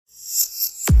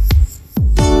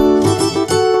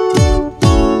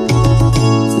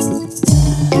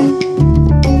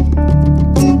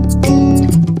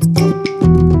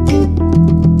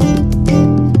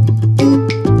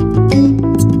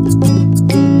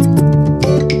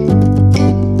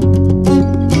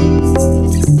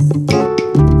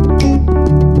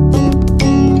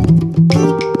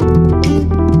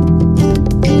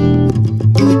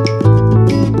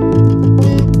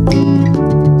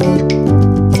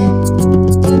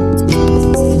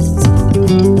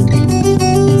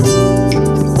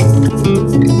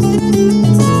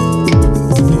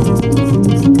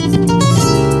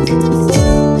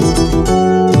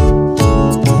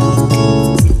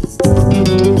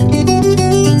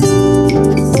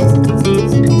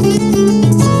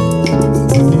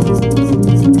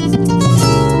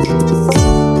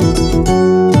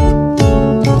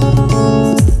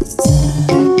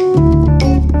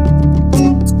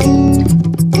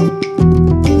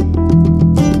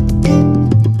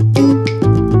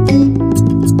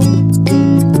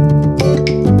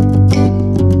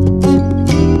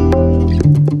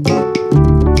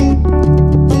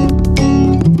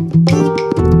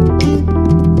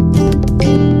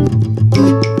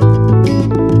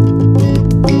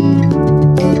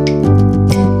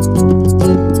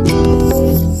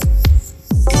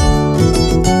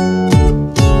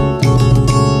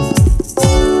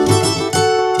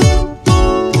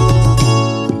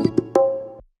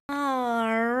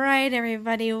right,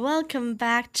 everybody, welcome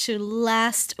back to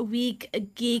Last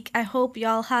Week Geek. I hope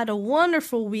y'all had a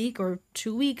wonderful week, or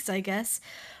 2 weeks, I guess.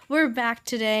 We're back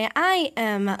today. I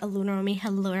am Lunaromi.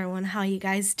 Hello, everyone. How are you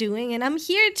guys doing? And I'm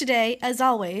here today, as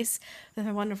always, with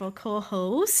our wonderful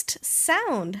co-host,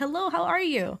 Sound. Hello, how are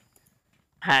you?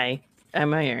 Hi,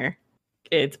 I'm here.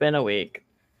 It's been a week.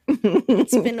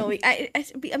 It's been a week. I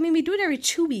mean, we do it every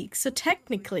 2 weeks, so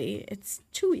technically it's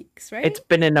 2 weeks, right? It's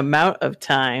been an amount of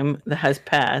time that has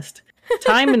passed.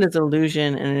 Time is an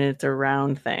illusion and it's a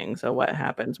round thing. So what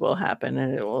happens will happen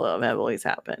and it will always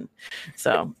happen.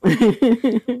 So.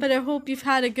 But I hope you've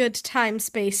had a good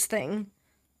time-space thing.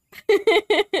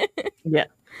 Yeah.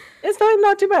 It's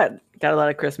not too bad. Got a lot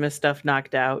of Christmas stuff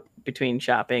knocked out between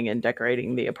shopping and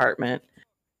decorating the apartment.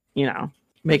 You know,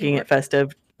 making it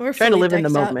festive. We're trying to live in the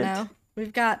moment now.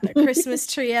 We've got the Christmas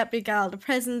tree up. We got all the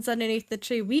presents underneath the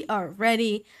tree. We are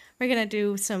ready. We're gonna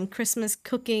do some Christmas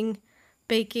cooking,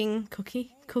 baking,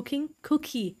 cookie baking.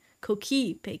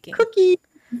 Cookie.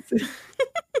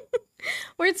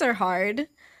 Words are hard.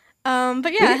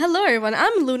 But yeah, hello everyone.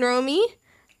 I'm Lunaromi.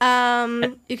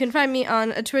 You can find me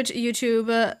on Twitch,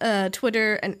 YouTube,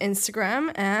 Twitter, and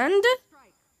Instagram. And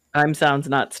I'm Sounds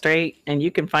Not Straight, and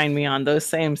you can find me on those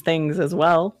same things as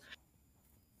well.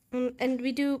 And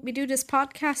we do this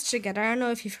podcast together. I don't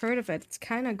know if you've heard of it. It's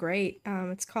kind of great.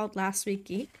 It's called Last Week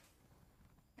Geek.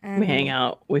 And we hang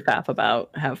out, we faff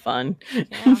about, have fun.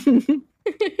 Yeah.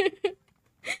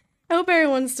 I hope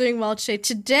everyone's doing well today.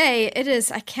 Today, it is,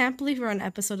 I can't believe we're on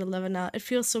episode 11 now. It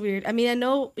feels so weird. I mean, I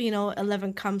know,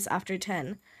 11 comes after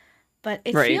 10, but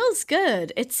it feels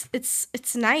good.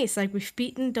 It's nice. Like, we've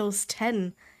beaten those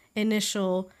 10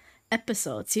 initial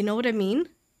episodes. You know what I mean?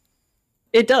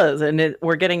 It does, and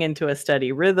we're getting into a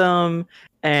steady rhythm,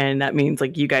 and that means,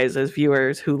 like, you guys as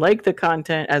viewers who like the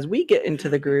content, as we get into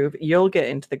the groove, you'll get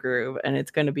into the groove, and it's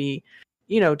going to be,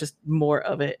 just more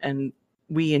of it, and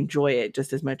we enjoy it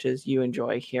just as much as you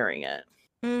enjoy hearing it.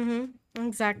 Mm-hmm.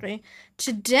 Exactly.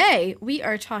 Today, we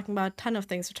are talking about a ton of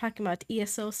things. We're talking about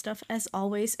ESO stuff, as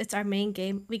always. It's our main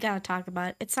game. We gotta talk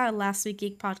about it. It's not a Last Week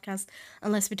Geek podcast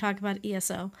unless we talk about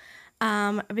ESO.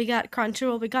 We got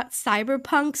Crunchyroll, we got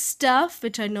Cyberpunk stuff,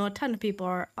 which I know a ton of people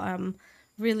are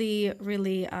really,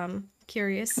 really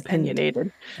curious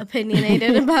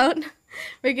opinionated about.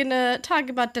 We're gonna talk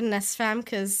about the Nest Fam,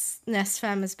 because Nest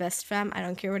Fam is best fam. I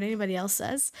don't care what anybody else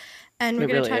says. And we're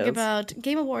gonna talk about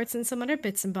Game Awards and some other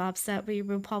bits and bobs that we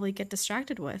will probably get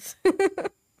distracted with.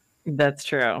 That's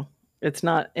true. It's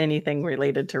not anything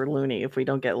related to Looney if we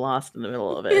don't get lost in the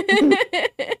middle of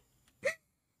it.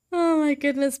 Oh my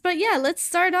goodness. But yeah, let's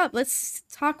start up. Let's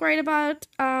talk right about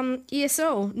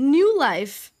ESO, New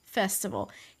Life Festival.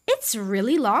 It's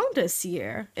really long this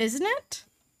year, isn't it?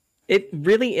 It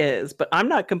really is, but I'm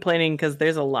not complaining because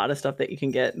there's a lot of stuff that you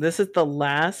can get. This is the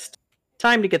last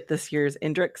time to get this year's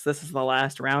Indrix. This is the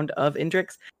last round of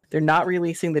Indrix. They're not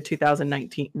releasing the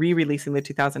 2019, re-releasing the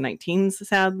 2019s,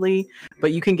 sadly,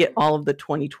 but you can get all of the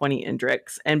 2020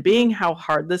 Indrix. And being how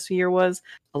hard this year was,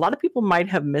 a lot of people might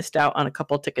have missed out on a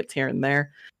couple tickets here and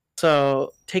there.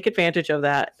 So take advantage of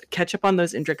that. Catch up on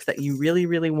those Indrix that you really,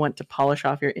 really want to polish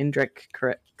off your Indrix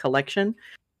collection,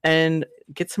 and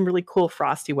get some really cool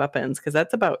frosty weapons, because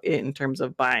that's about it in terms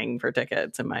of buying for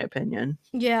tickets, in my opinion.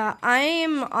 Yeah,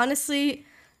 I'm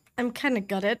kind of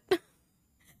gutted.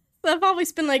 I've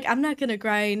always been like, I'm not gonna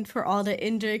grind for all the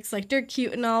Indrix. Like, they're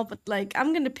cute and all, but like,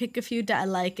 I'm gonna pick a few that I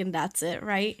like and that's it,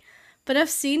 right? But I've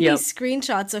seen these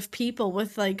screenshots of people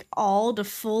with like all the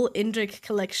full Indrix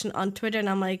collection on Twitter, and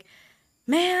I'm like,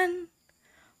 man,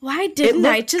 why didn't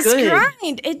I just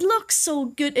grind? It looks so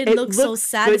good. It looks so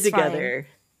satisfying. Good together.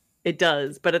 It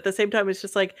does, but at the same time, it's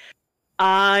just like,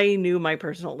 I knew my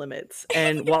personal limits,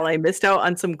 and while I missed out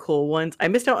on some cool ones, I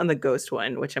missed out on the Ghost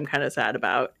one, which I'm kind of sad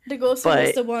about. The Ghost one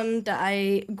was the one that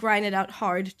I grinded out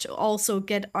hard to also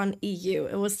get on EU.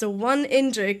 It was the one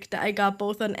Indrix that I got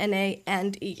both on NA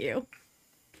and EU.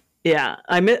 Yeah,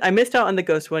 I missed out on the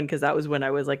Ghost one because that was when I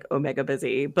was like omega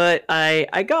busy, but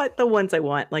I got the ones I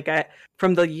want. Like,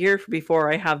 from the year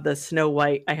before, I have the Snow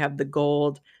White, I have the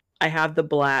Gold, I have the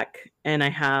Black, and I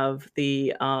have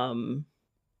the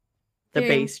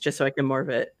base, just so I can morph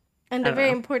it. And the very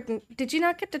important, did you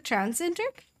not get the Trans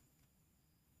Indrix?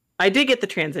 I did get the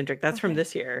Trans Indrix. That's from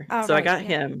this year. So I got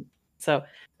him. So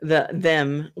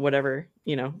them, whatever,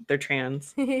 they're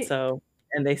trans. So,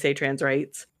 and they say trans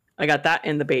rights. I got that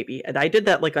and the baby. And I did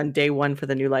that like on day one for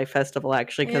the New Life Festival,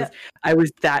 actually, because I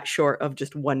was that short of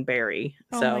just one berry.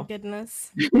 Oh my goodness.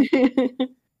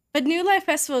 But New Life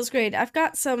Festival is great. I've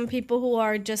got some people who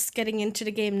are just getting into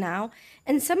the game now,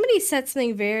 and somebody said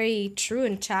something very true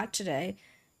in chat today.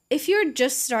 if you're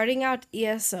just starting out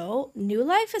ESO, New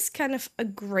Life is kind of a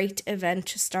great event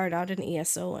to start out an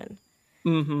ESO in.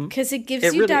 Mm-hmm. Because it gives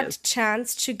It you really that is.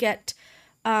 chance to get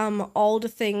all the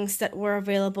things that were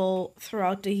available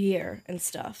throughout the year and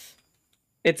stuff.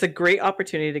 It's a great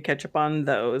opportunity to catch up on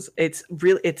those. It's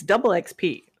double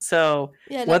XP. So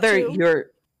Yeah, that whether too.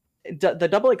 you're the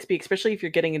double XP, especially if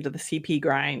you're getting into the CP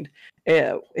grind,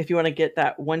 if you want to get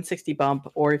that 160 bump,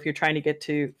 or if you're trying to get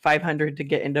to 500 to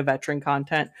get into veteran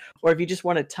content, or if you just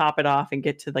want to top it off and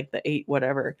get to like the 8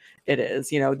 whatever it is,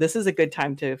 this is a good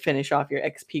time to finish off your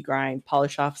XP grind,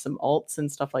 polish off some alts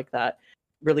and stuff like that.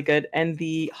 Really good. And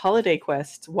the holiday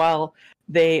quests, while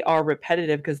they are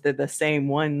repetitive because they're the same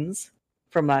ones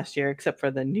from last year, except for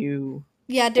the new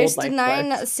Yeah, old there's the life 9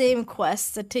 quests. same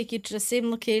quests that take you to the same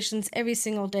locations every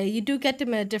single day. You do get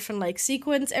them in a different like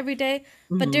sequence every day,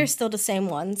 but they're Mhm. still the same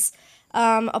ones.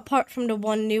 Apart from the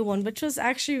one new one, which was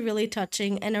actually really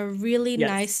touching and a really Yes.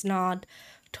 nice nod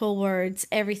towards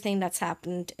everything that's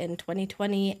happened in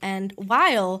 2020, and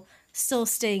while still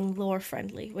staying lore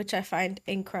friendly, which I find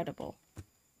incredible.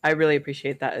 I really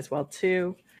appreciate that as well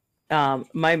too.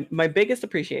 My biggest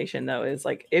appreciation though is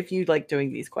like if you like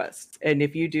doing these quests and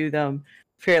if you do them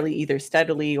fairly either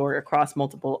steadily or across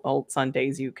multiple alts on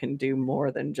days you can do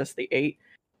more than just the 8,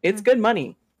 it's Mm. good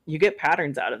money. You get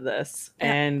patterns out of this,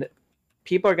 Yeah. and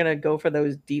people are gonna go for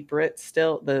those deep writs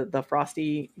still, the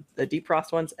deep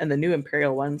frost ones and the new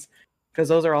imperial ones, because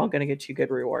those are all gonna get you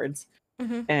good rewards.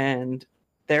 Mm-hmm. And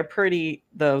they're pretty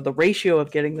the ratio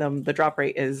of getting them, the drop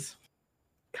rate is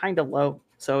kind of low,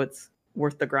 so it's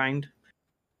worth the grind.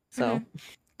 Mm-hmm. So,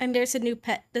 And there's a new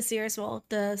pet this year as well,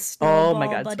 the oh my snowball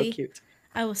god, so buddy. cute.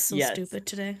 I was so Yes. stupid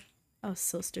today. I was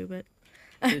so stupid.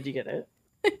 Did you get it?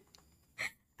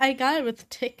 I got it with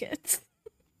tickets.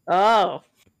 Oh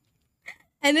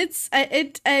And we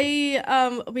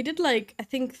did like I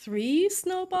think 3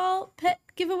 snowball pet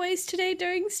giveaways today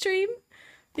during stream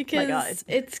my god. because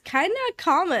it's kind of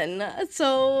common.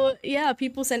 So, yeah,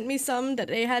 people sent me some that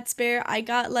they had spare. I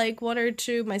got like 1 or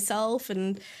 2 myself,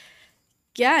 and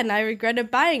yeah, and I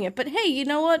regretted buying it. But hey, you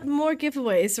know what? More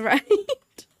giveaways, right?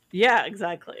 Yeah,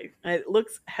 exactly. It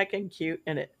looks heckin' cute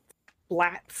and it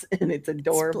splats and it's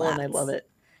adorable and I love Splats. it.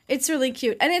 It's really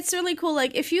cute. And it's really cool.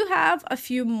 Like, if you have a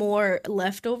few more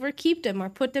left over, keep them or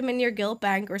put them in your guild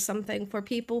bank or something for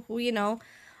people who,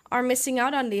 are missing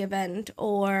out on the event.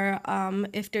 Or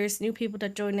if there's new people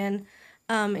that join in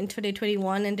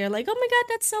 2021 and they're like, oh my god,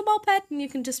 that's Snowball Pet. And you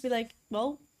can just be like,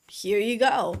 well, here you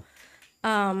go.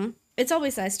 It's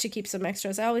always nice to keep some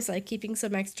extras. I always like keeping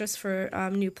some extras for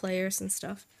new players and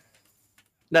stuff.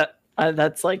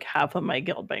 That's like half of my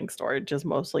guild bank storage is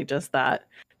mostly just that.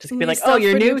 Just be New like, oh, stuff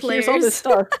you're for new new. Here's all this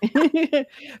players. stuff.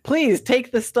 Please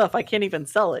take this stuff. I can't even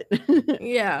sell it.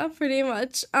 Yeah, pretty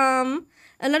much.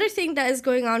 Another thing that is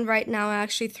going on right now,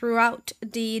 actually, throughout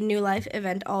the New Life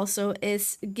event, also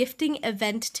is gifting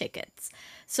event tickets.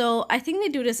 So I think they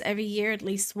do this every year, at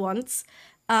least once.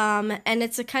 And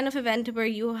it's a kind of event where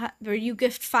you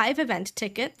gift 5 event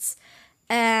tickets,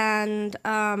 and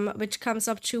which comes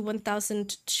up to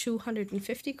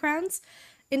 1,250 crowns.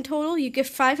 In total, you give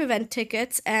 5 event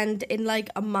tickets, and in like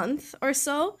a month or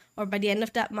so, or by the end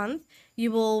of that month, you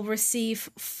will receive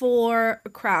 4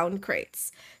 crown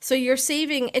crates. So you're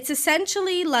saving, it's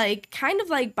essentially like kind of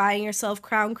like buying yourself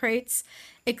crown crates,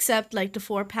 except like the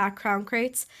 4-pack crown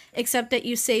crates, except that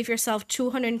you save yourself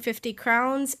 250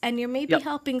 crowns, and you're maybe Yep.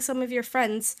 helping some of your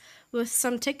friends with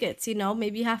some tickets.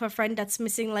 Maybe you have a friend that's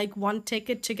missing like 1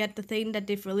 ticket to get the thing that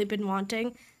they've really been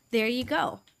wanting. There you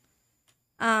go.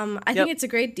 I think Yep. it's a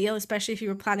great deal, especially if you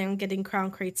were planning on getting crown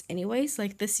crates anyways.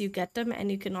 Like this, you get them, and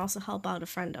you can also help out a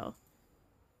friendo.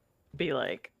 Be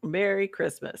like, Merry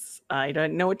Christmas. I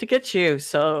don't know what to get you,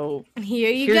 so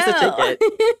Here you here's a go. ticket.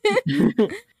 You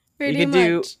Pretty can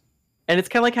do, much. and it's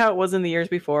kind of like how it was in the years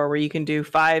before, where you can do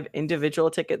 5 individual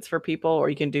tickets for people, or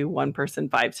you can do 1 person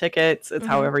 5 tickets. It's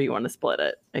Mm-hmm. however you want to split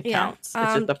it. It Yeah. counts.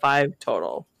 It's just the 5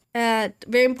 total.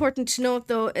 Very important to note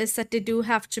though is that the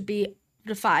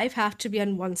 5 have to be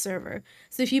on 1 server.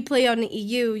 So if you play on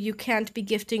EU, you can't be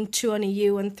gifting 2 on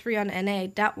EU and 3 on NA.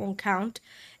 That won't count.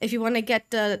 If you want to get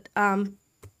the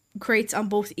crates on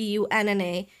both EU and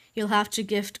NA, you'll have to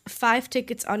gift 5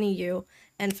 tickets on EU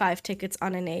and 5 tickets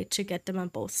on NA to get them on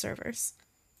both servers.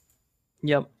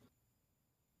 Yep.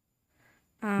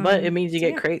 But it means you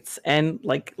get crates, and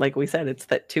like we said, it's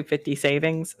that 250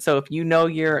 savings. So if you know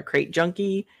you're a crate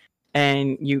junkie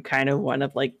and you kind of want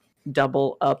to like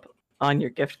double up on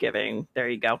your gift giving, there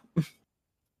you go.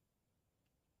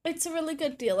 It's a really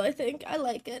good deal, I think. I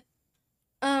like it.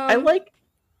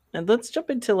 And let's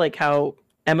jump into like how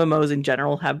MMOs in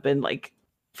general have been like,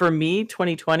 for me,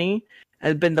 2020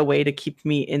 has been the way to keep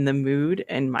me in the mood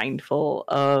and mindful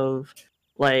of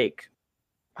like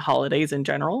holidays in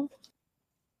general.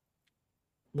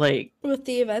 Like, With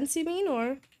the events, you mean,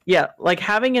 or? yeah, like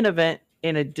having an event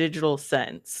in a digital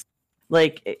sense.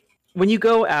 Like when you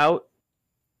go out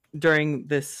during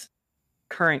this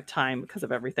current time because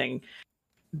of everything,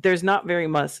 there's not very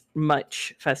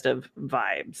much festive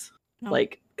vibes. No.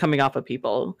 Like coming off of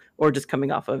people or just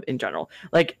coming off of in general.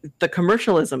 Like the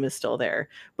commercialism is still there,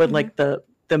 but like the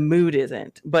mood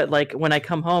isn't. But like when I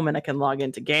come home and I can log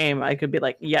into game, I could be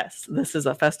like, yes, this is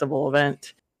a festival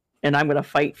event and I'm going to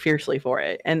fight fiercely for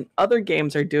it. And other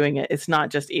games are doing it. It's not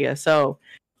just ESO.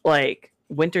 Like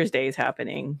Winter's Day is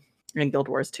happening in Guild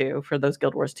Wars 2 for those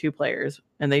Guild Wars 2 players,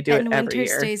 and they do it every Winter's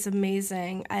year. Day is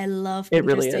amazing. I love It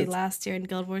Winter's really Day is. last year in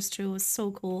Guild Wars 2. It was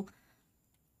so cool.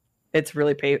 It's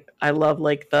really I love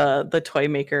like the toy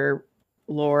maker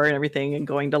lore and everything, and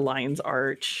going to Lion's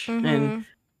Arch and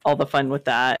all the fun with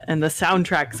that. And the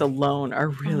soundtracks alone are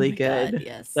really good. God,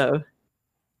 yes. So,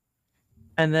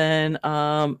 and then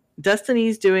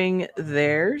Destiny's doing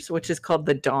theirs, which is called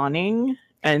The Dawning,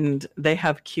 and they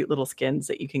have cute little skins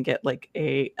that you can get, like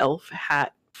a elf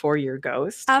hat for your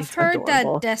ghost. I've heard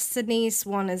that Destiny's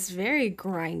one is very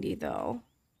grindy though.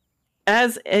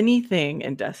 As anything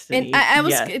in Destiny. And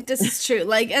this is true.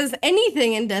 Like as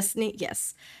anything in Destiny,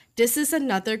 yes. This is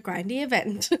another grindy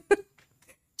event.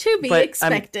 To be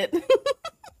expected.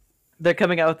 They're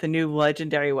coming out with a new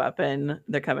legendary weapon.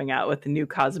 They're coming out with new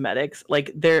cosmetics.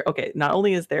 Like not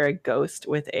only is there a ghost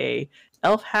with a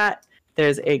elf hat,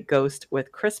 there's a ghost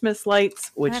with Christmas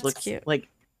lights, which looks cute. Like,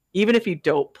 even if you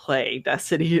don't play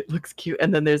Destiny, it looks cute.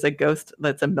 And then there's a ghost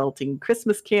that's a melting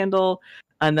Christmas candle.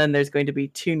 And then there's going to be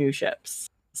 2 new ships.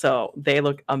 So they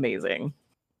look amazing.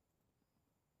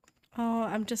 Oh,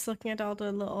 I'm just looking at all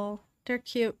the little... They're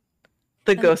cute.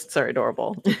 The ghosts are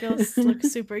adorable. The ghosts look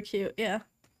super cute, yeah.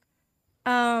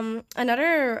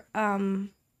 Another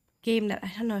game that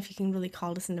I don't know if you can really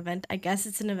call this an event. I guess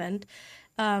it's an event.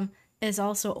 Is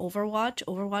also Overwatch.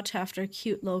 Overwatch have their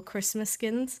cute little Christmas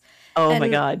skins. Oh my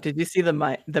god, did you see the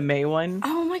May one?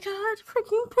 Oh my god,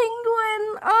 freaking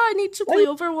penguin! Oh, I need to play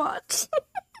Overwatch.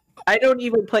 I don't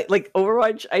even play like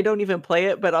Overwatch. I don't even play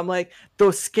it, but I'm like,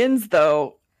 those skins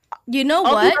though. You know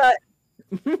what?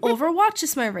 Overwatch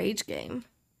is my rage game.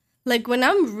 Like when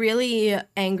I'm really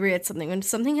angry at something, when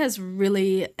something has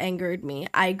really angered me,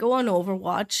 I go on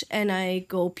Overwatch and I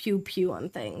go pew pew on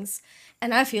things,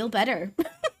 and I feel better.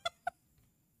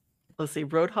 Let's see.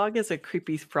 Roadhog is a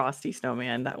creepy frosty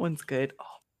snowman. That one's good.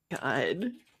 Oh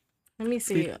god. Let me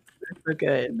see. Super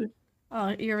good.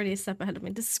 Oh, you're already a step ahead of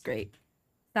me. This is great.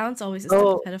 Sounds always a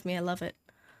step ahead of me. I love it.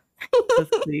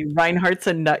 Let's see. Reinhardt's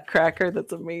a nutcracker.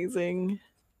 That's amazing.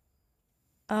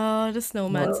 Oh, the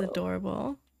snowman's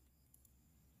adorable.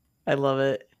 I love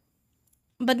it.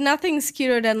 But nothing's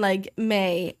cuter than like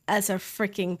May as a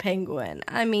freaking penguin.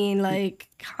 I mean, like,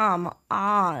 come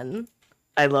on.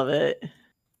 I love it.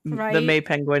 Right? The May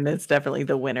penguin is definitely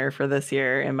the winner for this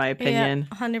year, in my opinion.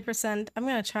 Yeah, 100%. I'm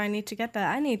gonna try. I need to get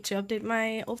that. I need to update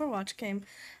my Overwatch game.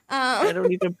 I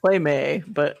don't even play May,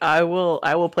 but I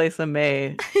will play some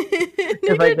May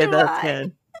if I get that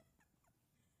skin.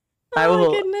 I will.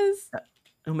 My goodness.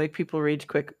 I'll make people rage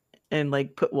quick and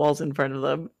like put walls in front of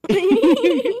them.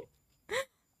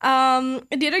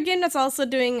 The other game that's also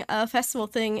doing a festival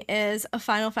thing is a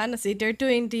Final Fantasy. They're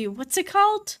doing the what's it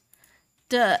called?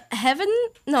 The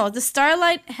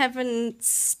Starlight Heaven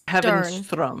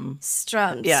Strum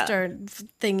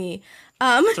thingy.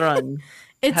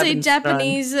 It's a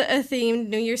Japanese themed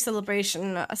New Year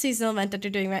celebration, a seasonal event that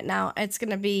they're doing right now. It's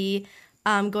gonna be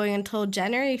going until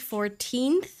January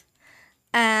 14th.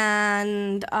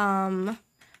 And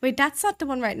wait, that's not the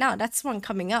one right now. That's the one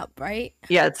coming up, right?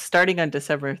 Yeah, it's starting on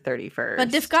December 31st.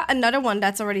 But they've got another one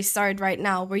that's already started right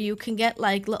now where you can get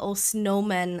like little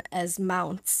snowmen as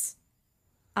mounts.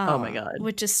 Oh my god.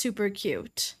 Which is super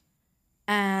cute.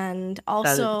 And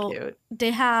also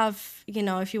they have,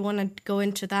 if you want to go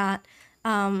into that,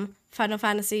 Final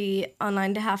Fantasy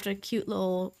Online, they have their cute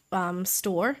little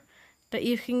store that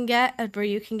you can get where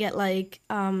you can get like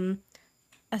a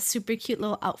super cute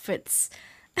little outfits.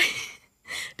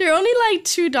 They're only like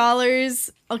 $2.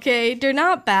 Okay, they're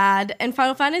not bad. And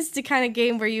Final Fantasy is the kind of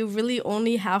game where you really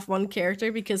only have one character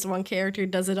because one character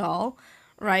does it all,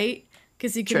 right?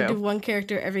 Because you can do one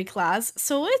character every class,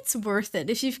 so it's worth it.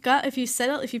 If you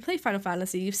play Final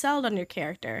Fantasy, you've settled on your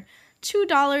character.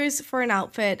 $2 for an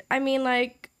outfit. I mean,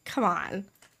 like, come on,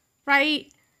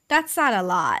 right? That's not a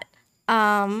lot.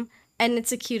 And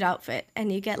it's a cute outfit,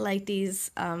 and you get like these.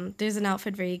 There's an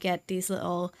outfit where you get these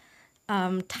little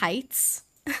tights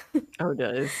Oh,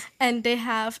 does. And they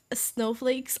have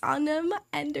snowflakes on them,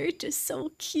 and they're just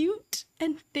so cute.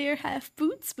 And they have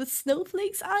boots with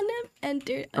snowflakes on them, and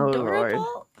they're Oh Lord,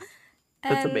 adorable.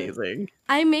 that's And amazing.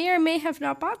 I may or may have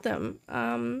not bought them.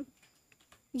 Oh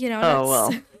That's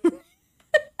well.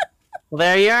 Well,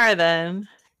 there you are then.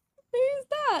 there's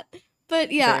that.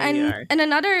 But yeah, There you are. and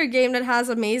another game that has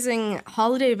amazing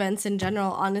holiday events in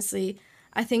general, honestly,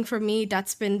 I think for me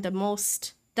that's been the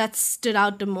most that stood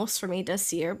out the most for me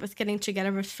this year with getting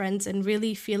together with friends and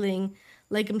really feeling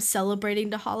like I'm celebrating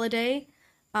the holiday,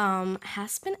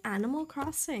 has been Animal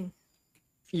Crossing.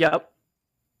 Yep,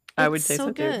 I would It's say so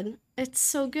so too. good. It's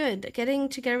so good. Getting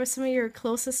together with some of your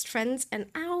closest friends and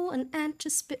ow, an ant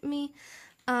just bit me.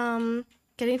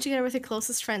 Getting together with your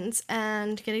closest friends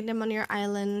and getting them on your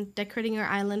island, decorating your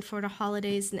island for the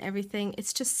holidays and everything.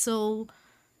 It's just so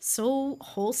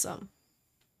wholesome.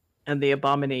 And the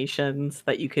abominations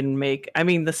that you can make. I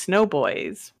mean, the snow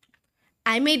boys.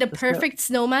 I made a The snow. perfect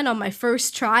snowman on my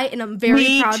first try and I'm very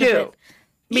Me proud of too. it.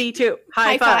 Me too. High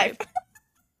High five. five.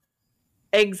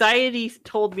 Anxiety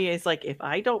told me, it's like, if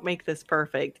I don't make this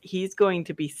perfect, he's going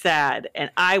to be sad and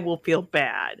I will feel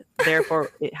bad.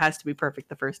 Therefore, it has to be perfect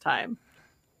the first time.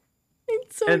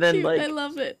 It's so And then, cute. I like,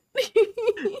 love it.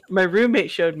 my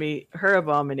roommate showed me her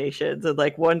abominations, and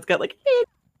like one's got like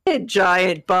a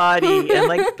giant body and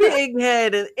like big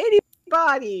head and any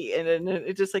body, and then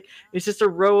it's just like it's just a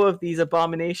row of these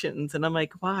abominations, and I'm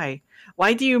like, why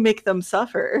do you make them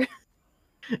suffer?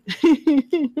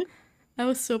 I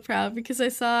was so proud because I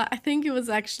think it was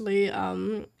actually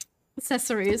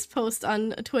Cesare's post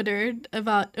on Twitter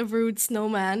about a rude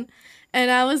snowman. And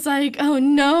I was like, oh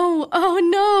no,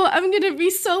 I'm gonna be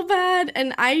so bad.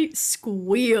 And I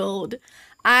squealed.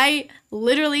 I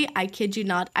kid you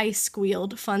not, I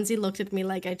squealed. Funzy looked at me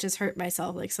like I just hurt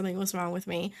myself, like something was wrong with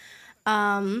me.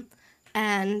 Um,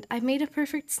 and I made a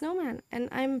perfect snowman, and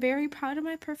I'm very proud of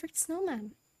my perfect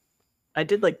snowman. I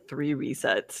did like 3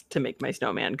 resets to make my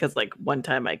snowman because like one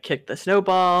time I kicked the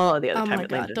snowball, the other Oh time my it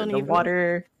god, landed in don't the even.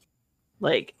 water.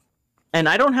 Like, and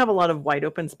I don't have a lot of wide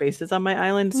open spaces on my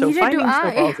island, so Neither do finding I.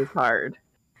 snowballs is hard.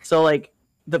 So like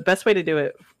the best way to do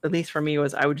it, at least for me,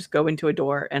 was I would just go into a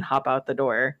door and hop out the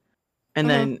door, and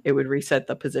Uh-huh. then it would reset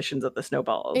the positions of the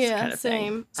snowballs, Yeah, kind of thing.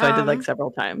 same. So I did like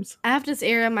several times. I have this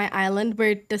area on my island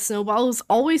where the snowballs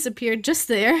always appear just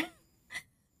there.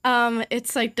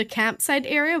 It's like the campsite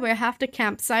area where I have the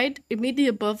campsite. Immediately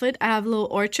above it, I have a little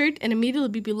orchard, and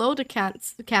immediately below the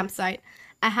campsite,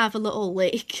 I have a little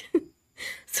lake.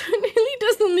 So it really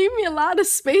doesn't leave me a lot of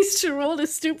space to roll the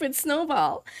stupid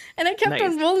snowball. And I kept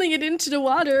on Nice. rolling it into the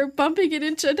water, bumping it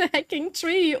into the hecking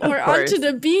tree Of or course. onto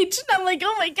the beach. And I'm like,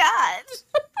 oh my god.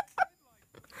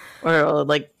 Or it'll,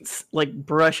 like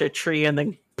brush a tree and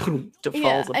then boom, it Yeah,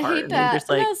 falls I apart, hate and you're that. just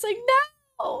And I like, was like,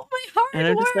 no, my and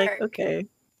hard I'm just like, work.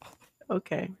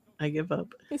 okay, I give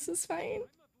up. This is fine.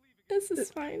 This is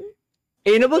fine.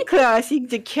 Animal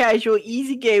Crossing's a casual,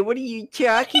 easy game. What are you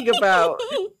talking about?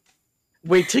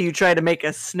 Wait till you try to make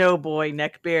a snow boy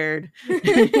neckbeard.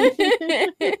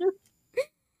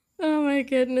 Oh my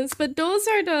goodness. But those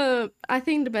are I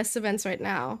think, the best events right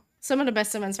now. Some of the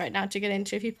best events right now to get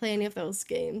into if you play any of those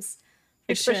games.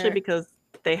 For Especially sure. because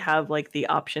they have like the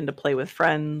option to play with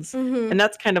friends. Mm-hmm. And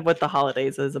that's kind of what the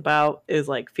holidays is about, is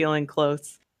like feeling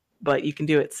close, but you can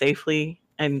do it safely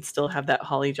and still have that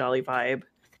holly jolly vibe.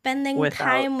 Spending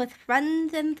time with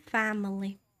friends and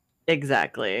family.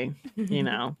 Exactly. You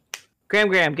know.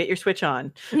 Graham, get your Switch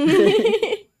on.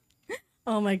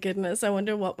 Oh my goodness. I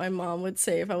wonder what my mom would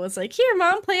say if I was like, here,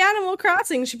 mom, play Animal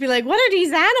Crossing. She'd be like, what are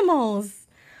these animals?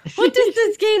 What does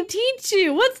this game teach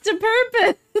you? What's the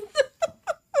purpose?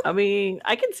 I mean,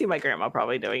 I can see my grandma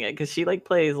probably doing it because she like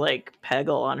plays like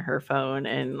Peggle on her phone,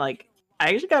 and like I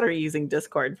actually got her using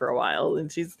Discord for a while,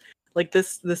 and she's like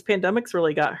this pandemic's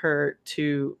really got her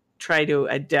to try to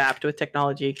adapt with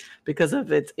technology because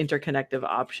of its interconnective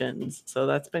options. So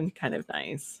that's been kind of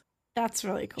nice. That's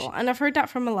really cool. And I've heard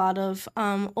that from a lot of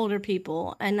older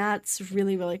people, and that's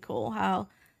really, really cool how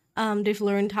they've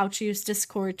learned how to use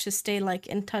Discord to stay like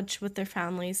in touch with their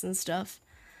families and stuff.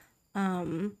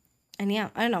 And yeah,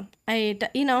 I don't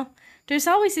know. There's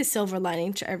always a silver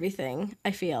lining to everything,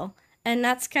 I feel. And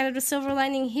that's kind of the silver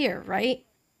lining here, right?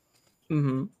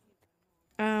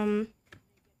 Mm-hmm.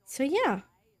 So yeah.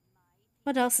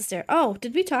 What else is there? Oh,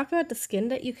 did we talk about the skin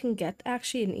that you can get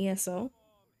actually in ESO?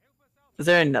 Is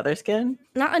there another skin?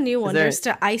 Not a new one. there- There's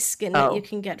the ice skin that you Oh.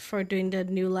 can get for doing the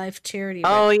New Life charity.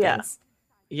 Oh, rip yeah. things.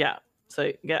 Yeah. So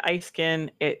you get ice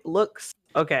skin. It looks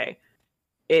okay.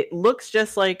 It looks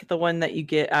just like the one that you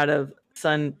get out of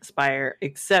Sunspire,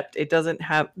 except it doesn't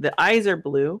have the eyes are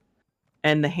blue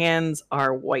and the hands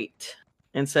are white.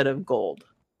 instead of gold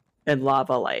and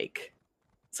lava like.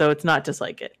 So it's not just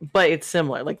like it, but it's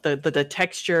similar. Like the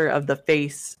texture of the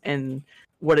face and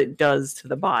what it does to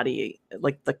the body,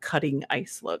 like the cutting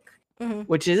ice look, Mm-hmm.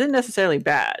 which isn't necessarily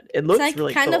bad. It It's looks like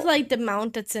really kind cool. of like the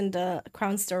mount that's in the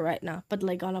Crown store right now, but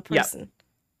like on a Yeah. person.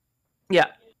 Yeah.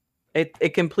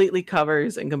 It completely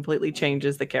covers and completely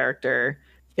changes the character.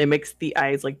 It makes the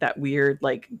eyes like that weird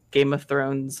like Game of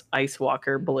Thrones Ice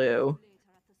Walker blue.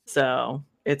 So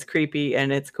it's creepy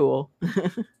and it's cool.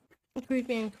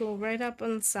 Creepy and cool, right up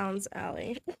on Sounds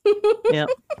Alley. Yep.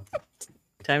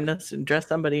 Time to dress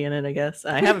somebody in it, I guess.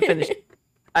 I haven't finished.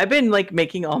 I've been like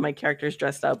making all my characters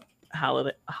dressed up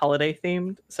holiday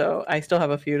themed, so I still have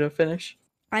a few to finish.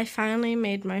 I finally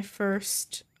made my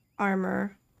first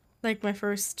armor, like my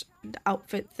first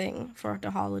outfit thing for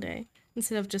the holiday,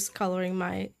 instead of just coloring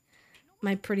my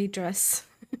pretty dress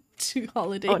to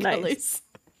holiday colors.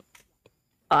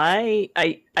 I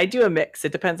do a mix.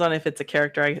 It depends on if it's a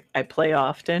character I play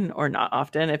often or not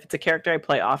often. If it's a character I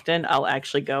play often, I'll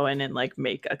actually go in and like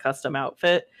make a custom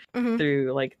outfit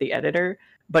through like the editor.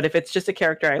 But if it's just a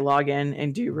character I log in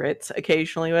and do writs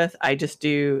occasionally with, I just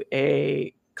do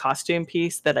a costume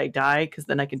piece that I dye because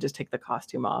then I can just take the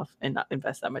costume off and not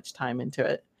invest that much time into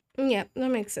it. Yeah,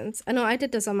 that makes sense. I know I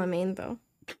did this on my main though.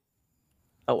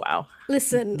 Oh wow.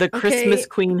 Listen, the Christmas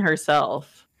queen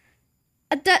herself.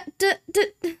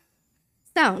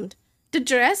 Sound. The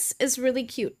dress is really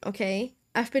cute, okay?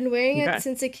 I've been wearing it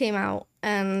since it came out,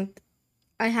 and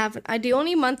the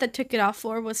only month I took it off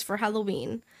was for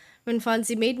Halloween, when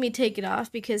Fonzie made me take it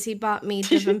off because he bought me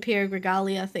the Vampire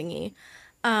Regalia thingy.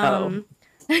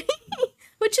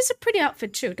 Which is a pretty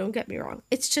outfit too, don't get me wrong.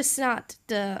 It's just not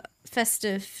the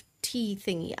festive tea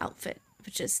thingy outfit,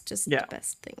 which is just the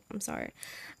best thing. I'm sorry.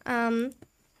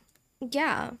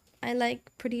 Yeah, I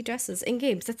like pretty dresses in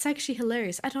games. That's actually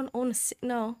hilarious. I don't own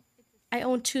I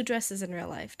own 2 dresses in real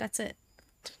life. That's it.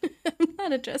 I'm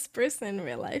not a dress person in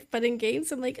real life, but in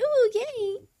games I'm like, ooh,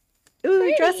 yay. Ooh,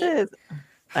 pretty. Dresses.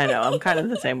 I know, I'm kind of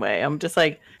the same way. I'm just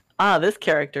like, this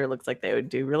character looks like they would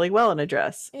do really well in a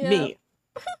dress. Yeah. Me.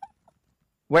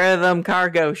 Wear them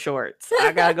cargo shorts.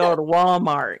 I gotta go to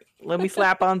Walmart. Let me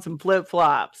slap on some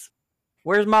flip-flops.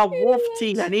 Where's my wolf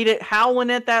teeth? I need it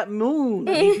howling at that moon.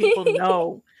 I need people to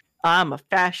know I'm a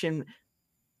fashion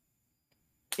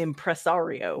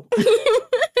impresario.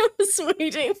 I was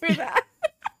waiting for that.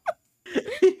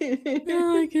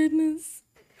 Oh my goodness.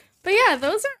 But yeah,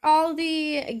 those are all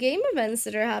the game events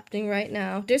that are happening right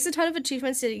now. There's a ton of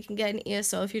achievements that you can get in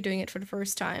ESO if you're doing it for the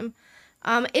first time.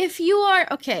 If you are,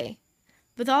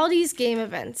 with all these game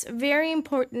events, very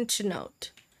important to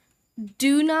note,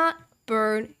 do not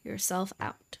burn yourself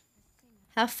out.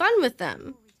 Have fun with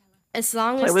them, as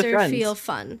long as they feel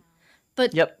fun.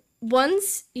 But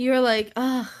once you're like,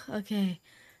 okay,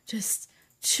 just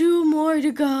 2 more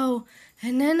to go,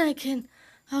 and then I can,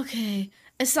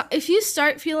 if you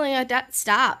start feeling like that,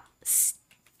 stop.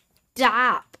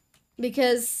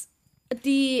 Because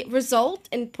the result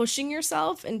in pushing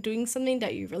yourself and doing something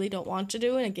that you really don't want to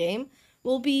do in a game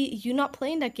will be you not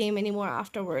playing that game anymore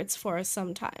afterwards for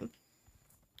some time.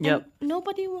 Yep. And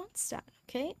nobody wants that,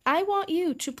 okay? I want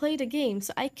you to play the game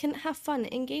so I can have fun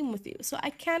in game with you. So I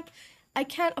can't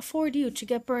afford you to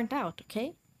get burnt out,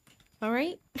 okay? All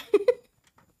right?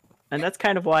 And that's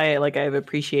kind of why I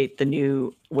appreciate the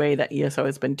new way that ESO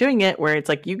has been doing it, where it's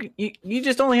like you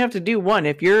just only have to do one.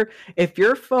 If your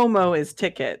FOMO is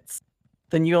tickets,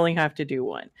 then you only have to do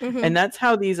one. Mm-hmm. And that's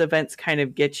how these events kind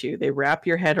of get you. They wrap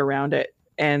your head around it,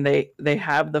 and they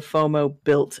have the FOMO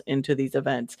built into these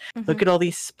events. Mm-hmm. Look at all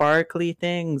these sparkly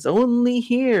things. Only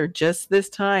here, just this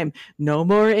time. No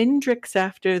more Indrix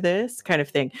after this kind of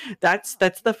thing. That's the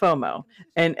FOMO.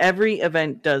 And every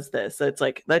event does this. So it's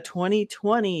like the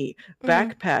 2020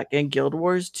 backpack and Guild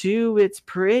Wars 2, it's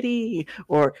pretty.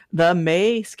 Or the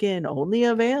May skin, only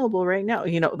available right now.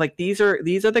 You know, like these are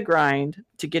the grind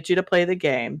to get you to play the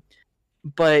game.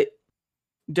 But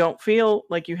don't feel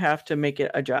like you have to make it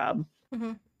a job.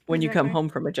 Mm-hmm. When you come home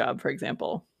from a job, for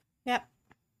example. Yep.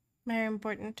 Very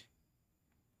important.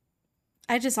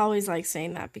 I just always like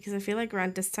saying that because I feel like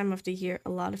around this time of the year, a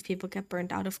lot of people get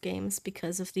burnt out of games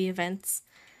because of the events.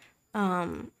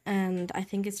 And I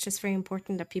think it's just very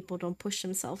important that people don't push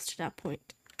themselves to that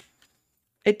point.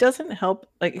 It doesn't help,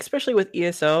 like, especially with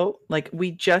ESO, like,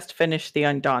 we just finished the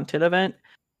Undaunted event.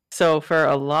 So for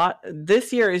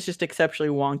this year is just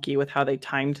exceptionally wonky with how they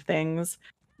timed things.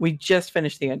 We just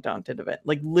finished the Undaunted event,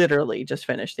 like literally just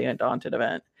finished the Undaunted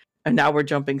event. And now we're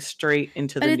jumping straight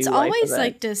into the new life event. But it's always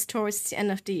like this towards the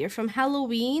end of the year. From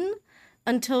Halloween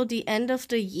until the end of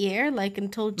the year, like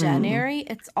until January,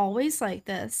 it's always like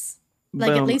this.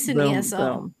 Like boom, at least in ESO.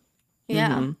 Boom.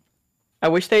 Yeah. Hmm. I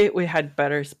wish we had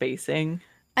better spacing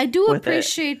I do with it.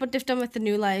 appreciate what they've done with the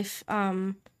New Life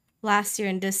last year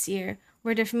and this year,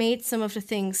 where they've made some of the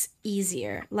things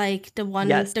easier. Like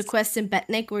Yes. the quest in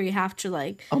Betnik where you have to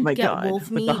like Oh my get god, wolf with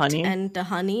the meat honey. and the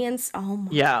honey and oh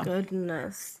my Yeah,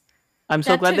 goodness. I'm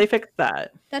so That glad took they fixed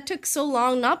that. that took so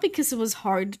long, not because it was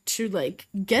hard to like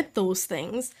get those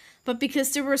things, but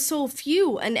because there were so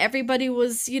few and everybody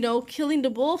was, killing the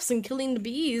wolves and killing the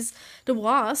bees, the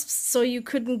wasps, so you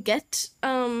couldn't get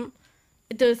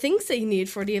the things that you need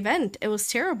for the event. It was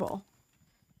terrible.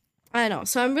 I know.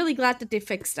 So I'm really glad that they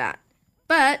fixed that.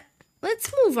 But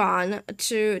let's move on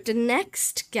to the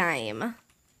next game.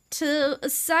 To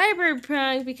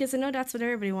Cyberpunk, because I know that's what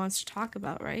everybody wants to talk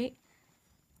about, right?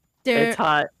 It's There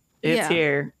hot. It's yeah.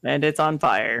 here and it's on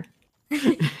fire.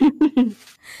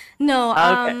 No,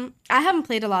 Okay. I haven't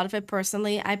played a lot of it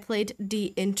personally. I played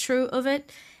the intro of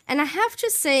it, and I have to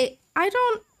say I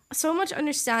don't so much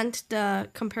understand the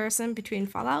comparison between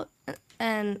Fallout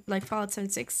and like Fallout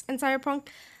 76 and Cyberpunk.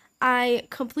 I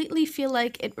completely feel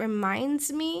like it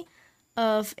reminds me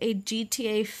of a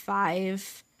GTA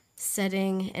 5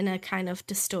 setting in a kind of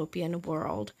dystopian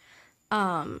world. In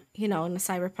a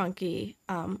cyberpunky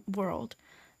world.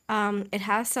 It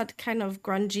has that kind of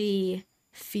grungy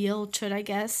feel to it, I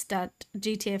guess, that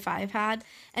GTA 5 had.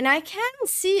 And I can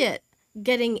see it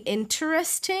getting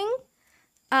interesting.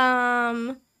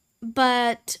 Um,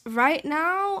 but right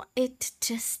now, it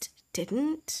just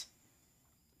didn't.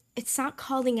 It's not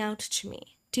calling out to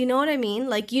me. Do you know what I mean?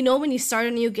 Like, when you start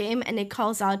a new game and it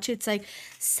calls out to you, it's like,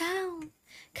 so,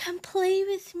 come play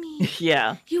with me.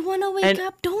 Yeah. You want to wake And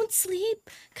up? Don't sleep.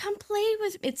 Come play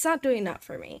with me. It's not doing that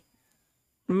for me.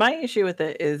 my issue with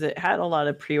it is it had a lot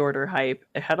of pre-order hype,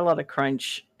 it had a lot of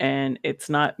crunch, and it's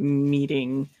not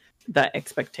meeting that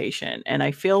expectation. And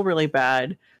I feel really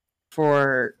bad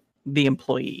for the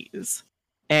employees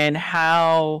and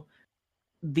how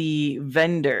the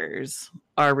vendors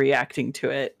are reacting to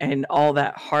it, and all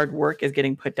that hard work is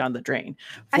getting put down the drain.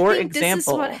 I For think this is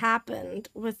what example, happened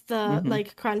with the mhm,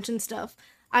 like crunch and stuff.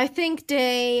 I think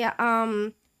they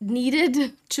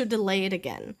needed to delay it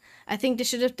again. I think they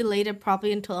should have delayed it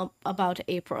probably until about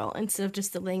April instead of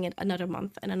just delaying it another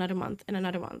month and another month and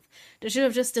another month. They should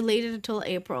have just delayed it until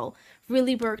April.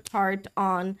 Really worked hard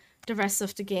on the rest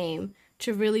of the game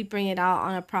to really bring it out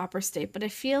on a proper state. But I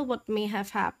feel what may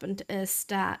have happened is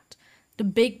that the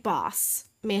big boss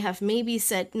may have maybe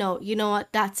said, no, you know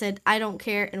what, that's it. I don't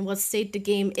care in what state the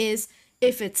game is.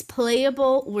 If it's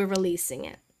playable, we're releasing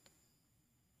it.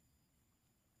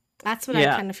 That's what I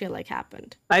yeah, kind of feel like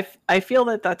happened. I feel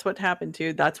that that's what happened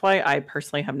too. That's why I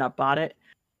personally have not bought it.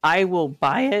 I will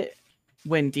buy it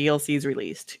when DLC is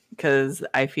released, because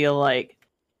I feel like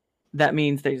that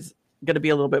means there's going to be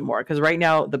a little bit more. Because right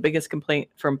now, the biggest complaint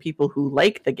from people who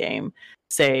like the game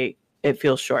say it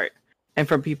feels short. And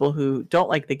from people who don't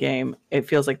like the game, it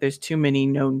feels like there's too many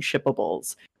known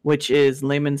shippables, which is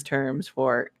layman's terms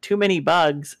for too many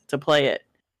bugs to play it,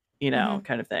 Mm-hmm.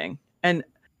 kind of thing. And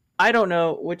I don't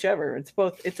know, whichever. It's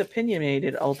both. It's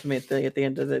opinionated ultimately at the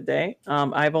end of the day.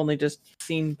 I've only just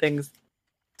seen things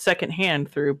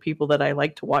secondhand through people that I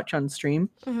like to watch on stream,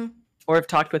 Mm-hmm. or have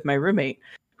talked with my roommate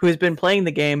who has been playing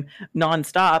the game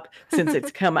nonstop since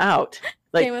it's come out.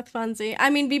 Same Like, with Funzy. I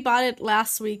mean, we bought it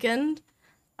last weekend,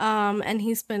 and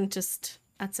he's been just,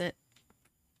 that's it.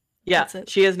 yeah, That's it.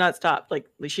 she has not stopped. Like,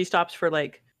 she stops for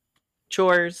like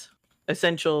chores,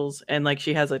 essentials, and like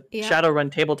she has a Yeah.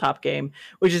 Shadowrun tabletop game,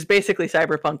 which is basically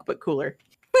Cyberpunk but cooler.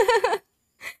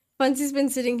 Funzy's been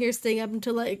sitting here staying up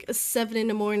until like 7 in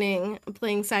the morning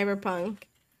playing Cyberpunk.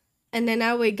 And then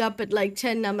I wake up at like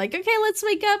 10 and I'm like, okay, let's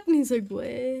wake up. And he's like,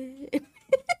 what?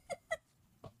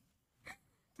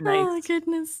 Nice. Oh, my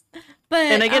goodness. But,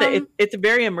 And I get it. It's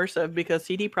very immersive because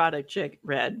CD Projekt Chick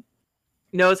Red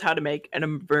knows how to make an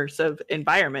immersive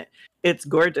environment. It's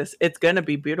gorgeous. It's gonna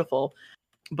be beautiful,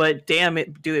 but damn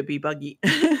it, do it be buggy.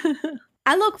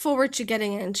 I look forward to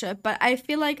getting into it, but I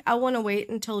feel like I want to wait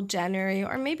until January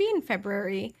or maybe in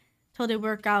February till they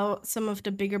work out some of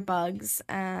the bigger bugs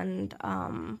and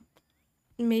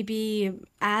maybe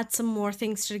add some more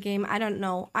things to the game. I don't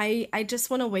know. I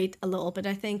just want to wait a little bit,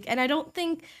 I think. And I don't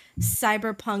think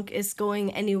Cyberpunk is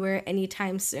going anywhere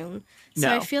anytime soon. So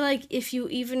I No. feel like if you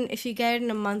get it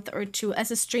in a month or two as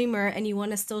a streamer and you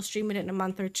want to still stream it in a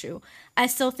month or two, I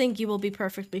still think you will be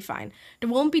perfectly fine. There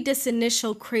won't be this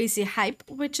initial crazy hype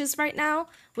which is right now,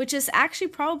 which is actually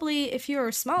probably if you're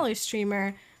a smaller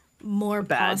streamer more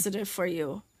Bad. positive for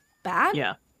you. Bad?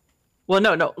 Yeah. Well,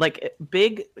 no, like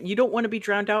big. You don't want to be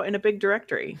drowned out in a big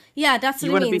directory. Yeah, that's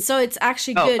You what I want to mean. be. So it's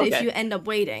actually Oh, good if okay. you end up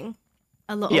waiting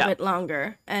a little Yeah. bit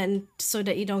longer, and so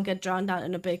that you don't get drawn down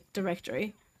in a big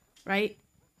directory, right?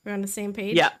 We're on the same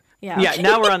page? Yeah. Yeah, Yeah. okay.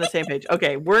 Now we're on the same page.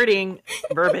 Okay. Wording,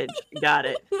 verbiage. Got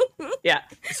it. Yeah.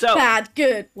 So Bad,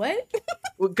 good. What?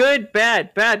 good,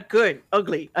 bad, bad, good,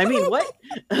 ugly. I mean, what?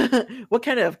 What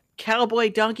kind of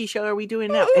cowboy donkey show are we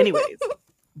doing now? Anyways,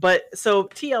 but so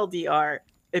TLDR,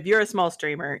 if you're a small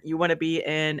streamer, you want to be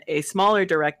in a smaller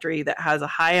directory that has a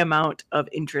high amount of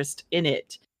interest in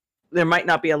it. There might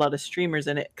not be a lot of streamers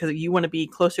in it because you want to be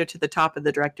closer to the top of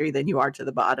the directory than you are to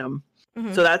the bottom.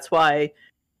 Mhm. So that's why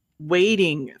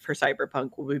waiting for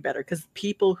Cyberpunk will be better, because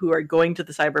people who are going to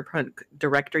the Cyberpunk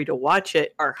directory to watch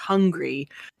it are hungry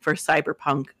for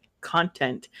Cyberpunk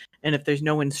content. And if there's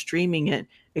no one streaming it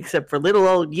except for little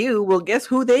old you, well, guess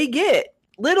who they get?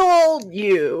 Little old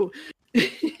you.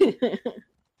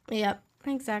 Yep,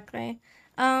 exactly.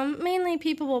 Mainly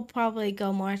people will probably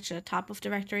go more to the top of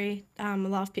directory. A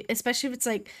lot of people, especially if it's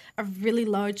like a really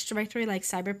large directory like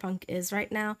Cyberpunk is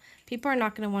right now, people are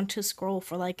not going to want to scroll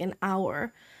for like an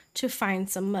hour to find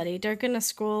somebody. They're going to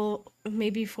scroll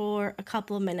maybe for a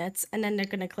couple of minutes and then they're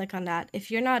going to click on that.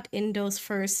 If you're not in those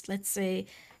first, let's say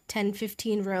 10,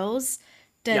 15 rows,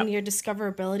 then Yep. your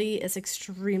discoverability is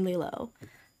extremely low.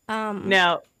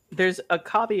 Now, there's a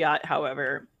caveat,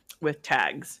 however, with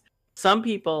tags. Some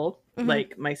people, Mhm.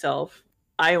 like myself,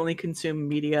 I only consume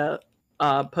media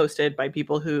posted by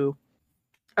people who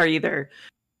are either,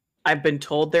 I've been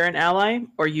told they're an ally,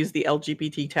 or use the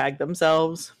LGBT tag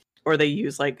themselves, or they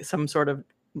use like some sort of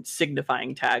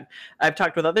signifying tag. I've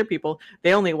talked with other people,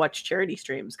 they only watch charity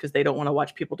streams because they don't want to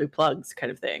watch people do plugs,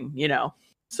 kind of thing, you know?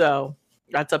 So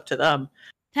that's up to them.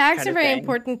 Tags kind are of very thing.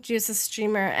 important to use as a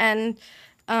streamer, and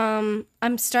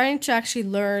I'm starting to actually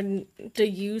learn the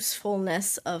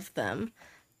usefulness of them.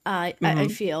 I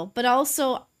Mhm. feel, but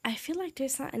also I feel like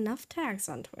there's not enough tags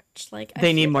on Twitch. Like I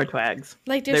They need feel more tags.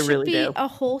 like there They should really be do. a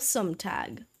wholesome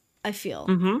tag. I feel,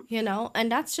 hmm you know,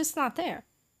 and that's just not there.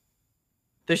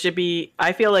 There should be.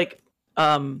 I feel like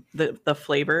the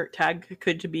flavor tag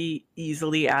could be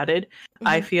easily added.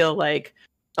 I Mhm. feel like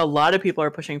a lot of people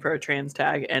are pushing for a trans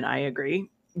tag, and I agree.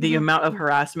 The Mhm. amount of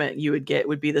harassment you would get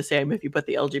would be the same if you put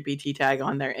the LGBT tag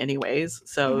on there, anyways.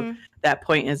 So Mhm. that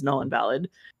point is null and valid.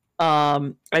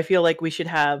 I feel like we should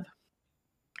have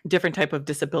different type of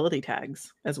disability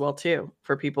tags as well too,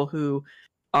 for people who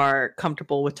are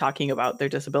comfortable with talking about their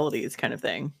disabilities, kind of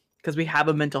thing. Because we have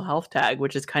a mental health tag,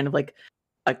 which is kind of like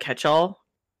a catch-all,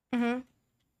 Mhm.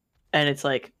 and it's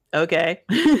like, okay.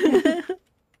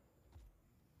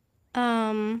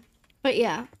 But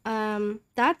yeah,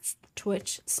 that's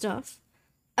Twitch stuff.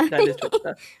 That is Twitch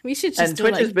stuff. We should just And do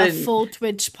Twitch like has a been, full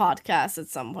Twitch podcast at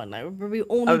some point, like where we I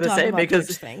only was gonna talk say, about because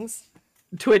Twitch things.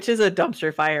 Twitch is a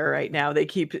dumpster fire right now. They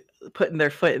keep putting their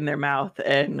foot in their mouth,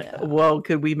 and Yeah. whoa,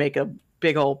 could we make a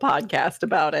big old podcast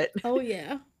about it? Oh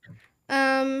yeah.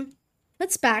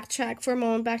 Let's backtrack for a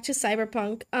moment back to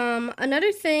Cyberpunk.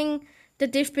 Another thing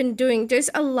that they've been doing, there's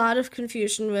a lot of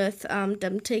confusion with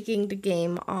them taking the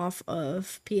game off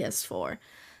of PS4.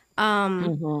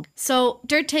 So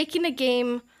they're taking the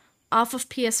game off of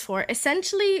PS4.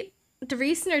 Essentially, the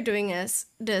reason they're doing this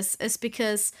is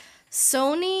because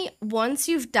Sony, once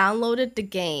you've downloaded the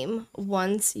game,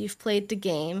 once you've played the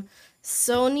game,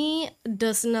 Sony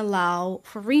doesn't allow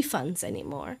for refunds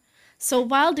anymore. So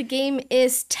while the game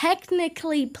is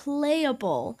technically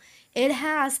playable, it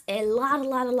has a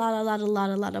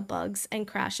lot of bugs and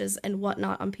crashes and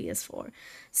whatnot on PS4.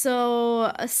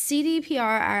 So CDPR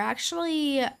are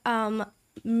actually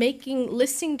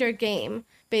listing their game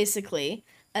basically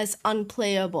as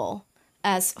unplayable,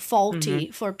 as faulty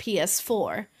for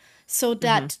PS4, so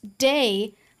that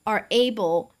they are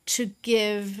able to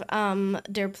give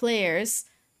their players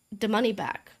the money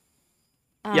back.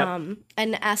 Yep.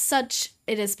 And as such,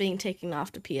 it is being taken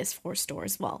off the PS4 store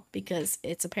as well because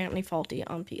it's apparently faulty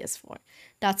on PS4.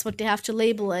 That's what they have to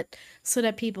label it so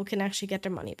that people can actually get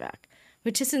their money back,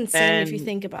 which is insane if you And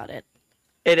think about it.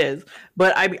 it is,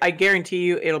 but I guarantee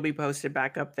you it'll be posted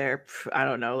back up there. I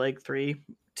don't know, like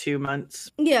 2 months.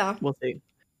 Yeah. We'll see.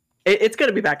 It's going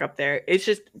to be back up there. It's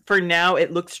just, for now,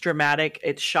 it looks dramatic.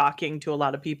 It's shocking to a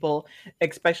lot of people,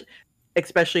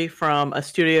 especially from a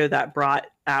studio that brought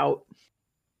out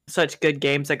such good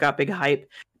games that got big hype.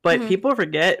 But people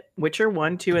forget Witcher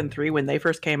 1, 2, and 3, when they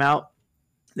first came out,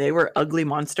 they were ugly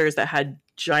monsters that had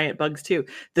giant bugs too.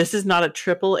 This is not a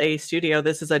triple A studio.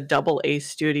 This is a double A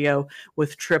studio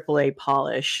with triple A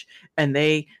polish. And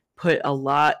they put a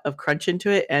lot of crunch into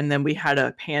it. And then we had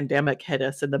a pandemic hit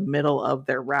us in the middle of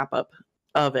their wrap up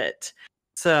of it.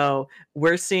 So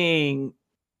we're seeing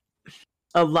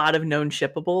a lot of known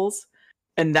shippables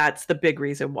And that's the big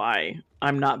reason why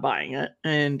I'm not buying it.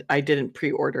 And I didn't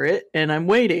pre-order it, and I'm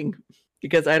waiting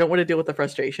because I don't want to deal with the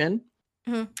frustration.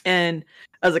 And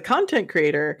as a content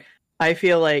creator, I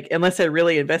feel like unless I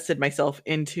really invested myself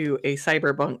into a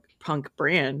cyberpunk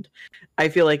brand, I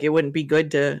feel like it wouldn't be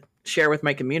good to share with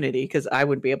my community because I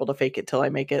wouldn't be able to fake it till I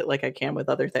make it like I can with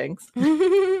other things.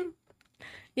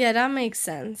 Yeah, that makes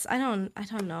sense. I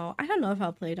don't know. I don't know if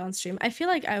I'll play it on stream. I feel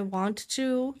like I want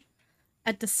to.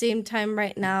 At the same time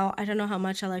right now, I don't know how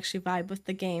much I'll actually vibe with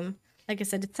the game. Like I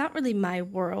said, it's not really my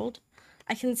world.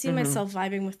 I can see myself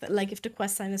vibing with it. Like, if the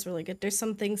quest line is really good, there's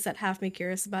some things that have me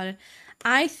curious about it.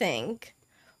 I think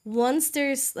once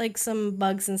there's, like, some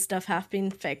bugs and stuff have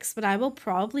been fixed, what I will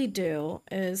probably do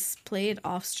is play it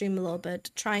off stream a little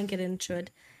bit, try and get into it.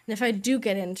 And if I do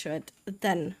get into it,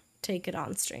 then take it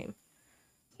on stream.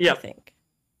 Yeah. I think.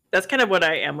 That's kind of what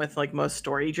I am with, like, most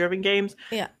story-driven games.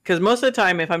 Yeah. Because most of the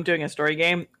time, if I'm doing a story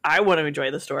game, I want to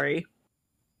enjoy the story.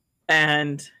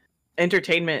 And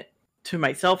entertainment to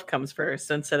myself comes first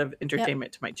instead of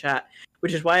entertainment to my chat,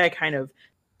 which is why I kind of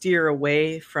steer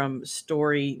away from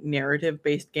story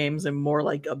narrative-based games and more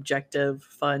like objective,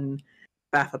 fun,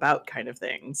 laugh about kind of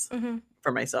things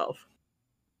for myself.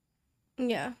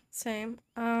 Yeah, same.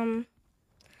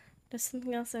 There's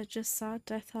something else I just saw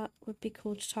that I thought would be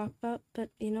cool to talk about, but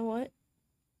you know what?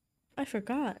 I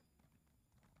forgot.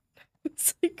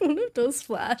 It's like one of those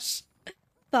flash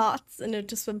thoughts, and it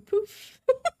just went poof.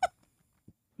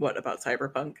 What about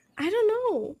Cyberpunk? I don't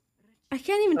know. I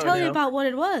can't even tell you about what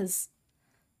it was.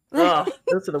 Oh,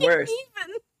 those are the worst.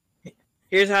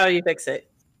 Here's how you fix it.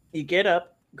 You get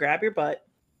up, grab your butt,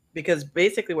 because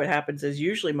basically what happens is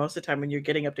usually most of the time when you're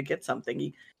getting up to get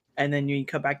something, and then you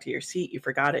come back to your seat, you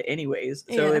forgot it anyways.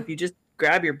 So if you just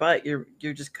grab your butt, you're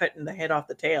just cutting the head off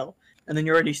the tail, and then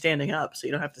you're already standing up, so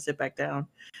you don't have to sit back down.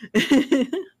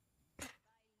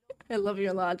 I love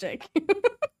your logic.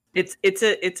 It's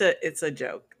a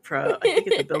joke from, I think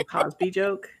it's a Bill Cosby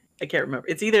joke. I can't remember.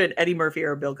 It's either an Eddie Murphy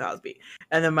or a Bill Cosby.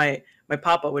 And then my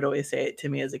papa would always say it to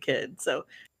me as a kid. So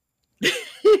I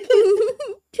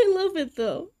love it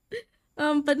though.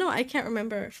 But no, I can't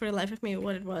remember for the life of me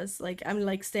what it was. Like, I'm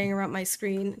like staring around my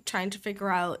screen trying to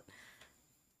figure out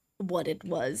what it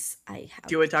was. I have.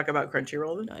 Do you want to talk about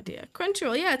Crunchyroll then? No idea.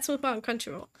 Crunchyroll, yeah, it's about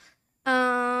Crunchyroll.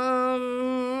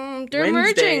 They're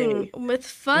merging with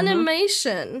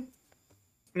Funimation.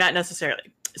 Not necessarily.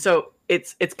 So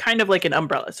it's kind of like an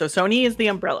umbrella. So Sony is the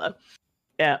umbrella.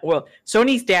 Yeah, well,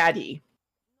 Sony's daddy.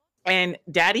 And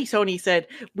Daddy Sony said,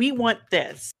 we want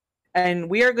this. And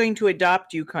we are going to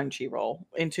adopt you, Crunchyroll,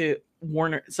 into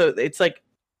Warner. So it's like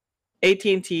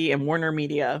AT&T and Warner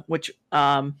Media, which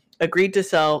agreed to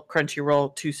sell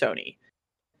Crunchyroll to Sony.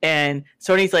 And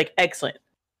Sony's like, excellent.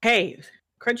 Hey,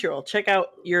 Crunchyroll, check out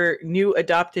your new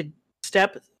adopted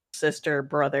stepsister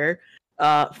brother,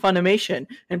 Funimation.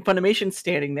 And Funimation's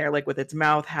standing there like with its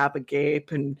mouth half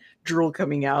agape and drool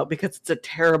coming out because it's a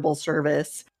terrible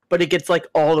service. But it gets like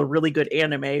all the really good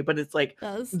anime, but it's like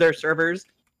their servers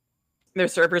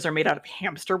are made out of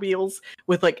hamster wheels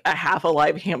with like a half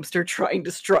alive hamster trying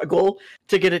to struggle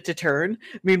to get it to turn.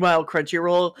 Meanwhile,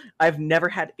 Crunchyroll, I've never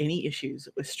had any issues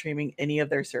with streaming any of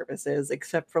their services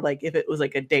except for like if it was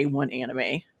like a day one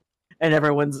anime and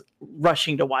everyone's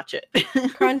rushing to watch it.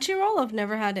 Crunchyroll, I've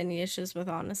never had any issues with,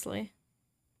 honestly.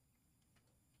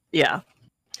 Yeah.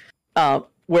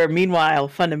 Where meanwhile,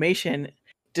 Funimation,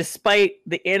 despite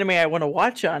the anime I want to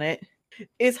watch on it,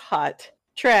 is hot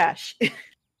trash.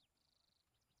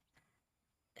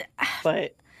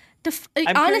 But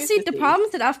honestly, the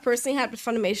problems that I've personally had with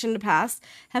Funimation in the past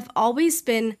have always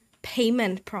been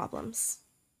payment problems.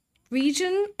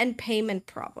 Region and payment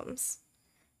problems.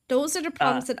 Those are the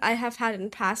problems that I have had in the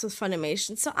past with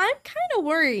Funimation. So I'm kind of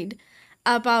worried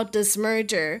about this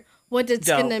merger, what it's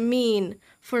going to mean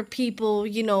for people,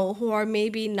 you know, who are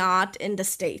maybe not in the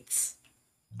States.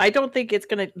 I don't think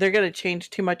they're going to change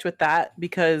too much with that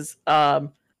because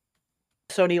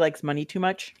Sony likes money too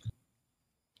much.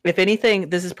 If anything,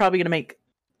 this is probably going to make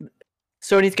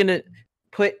Sony's going to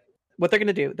put what they're going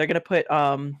to do. They're going to put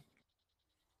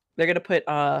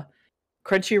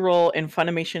Crunchyroll and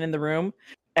Funimation in the room,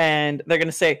 and they're going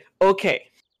to say,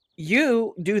 "Okay,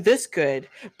 you do this good,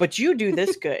 but you do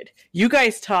this good. You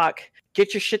guys talk,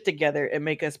 get your shit together, and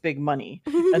make us big money."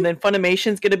 And then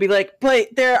Funimation's going to be like, "But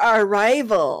they're our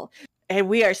rival, and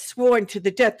we are sworn to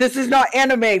the death. This is not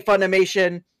anime,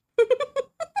 Funimation."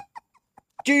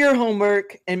 Do your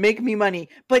homework and make me money.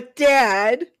 But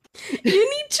Dad, you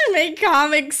need to make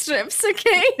comic strips,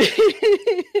 okay?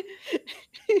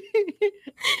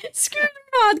 Screw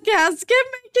the podcast. Get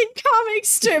making comic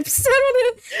strips.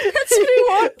 That's what we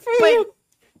want from you.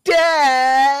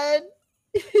 Dad,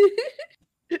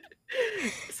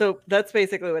 so that's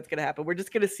basically what's gonna happen. We're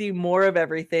just gonna see more of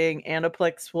everything.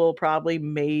 Aniplex will probably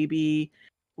maybe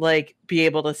like be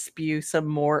able to spew some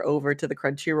more over to the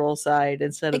Crunchyroll side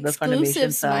instead of the Funimation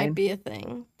Exclusives might side. be a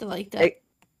thing. They like that.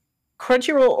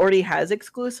 Crunchyroll already has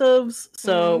exclusives,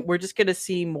 so Mhm. we're just going to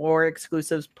see more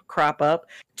exclusives crop up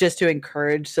just to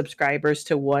encourage subscribers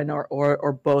to one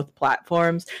or both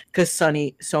platforms because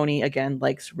Sony again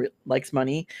likes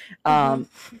money. Mhm.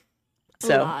 A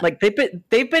So lot. like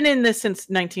they've been in this since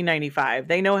 1995.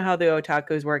 They know how the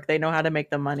otakus work. They know how to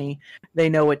make the money. They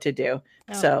know what to do.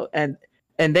 Oh. So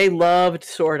and they loved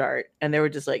Sword Art, and they were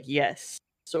just like, yes,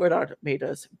 Sword Art made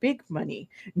us big money.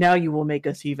 Now you will make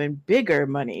us even bigger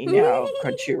money. Now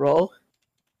Crunchyroll.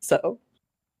 So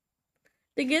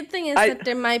The good thing is I that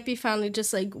there might be finally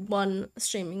just like one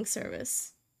streaming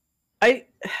service. I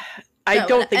I No,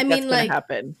 don't think that's gonna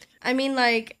happen. I mean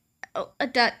like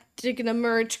that they're gonna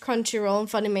merge Crunchyroll and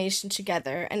Funimation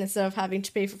together, and instead of having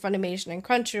to pay for Funimation and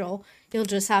Crunchyroll, you'll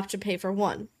just have to pay for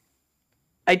one.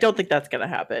 I don't think that's gonna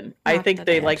happen. I Not think that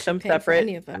I they like actually them pay for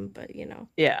any separate. of them, but you know.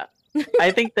 Yeah.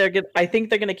 I think they're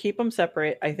gonna keep them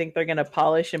separate. I think they're gonna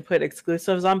polish and put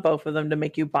exclusives on both of them to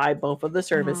make you buy both of the Oh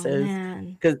services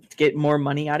man. because get more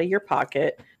money out of your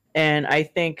pocket. And I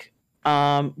think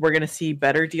we're gonna see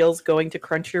better deals going to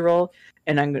Crunchyroll,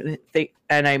 and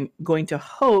I'm going to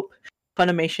hope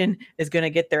Funimation is gonna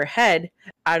get their head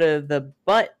out of the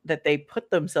butt that they put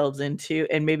themselves into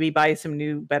and maybe buy some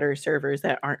new better servers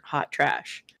that aren't hot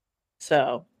trash.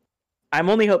 So I'm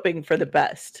only hoping for the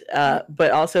best,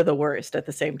 but also the worst at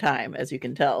the same time, as you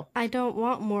can tell. I don't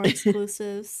want more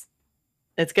exclusives.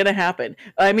 It's going to happen.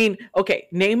 I mean, okay,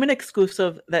 name an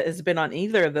exclusive that has been on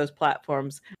either of those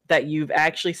platforms that you've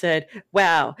actually said,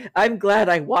 wow, I'm glad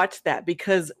I watched that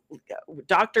because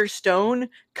Dr. Stone,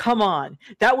 come on.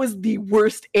 That was the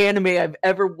worst anime I've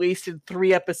ever wasted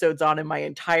 3 episodes on in my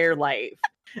entire life.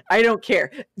 I don't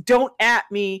care. Don't at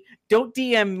me. Don't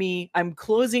DM me. I'm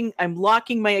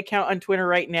locking my account on Twitter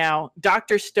right now.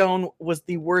 Dr. Stone was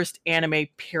the worst anime,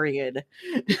 period.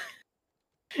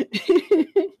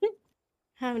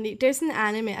 How many? There's an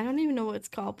anime. I don't even know what it's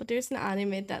called, but there's an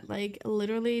anime that like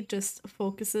literally just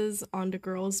focuses on the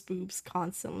girl's boobs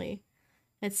constantly.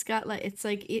 It's got like it's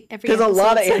like every There's a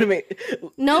lot of episode's, anime. like,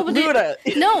 no, but Luna.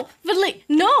 no, but like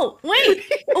no, wait,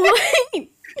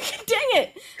 wait, dang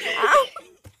it! Ow.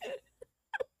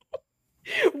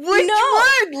 Which No.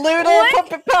 one? Luna What?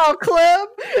 Puppet Pal Club?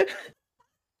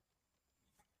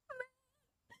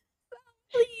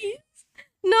 Please,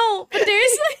 no, but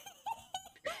there's like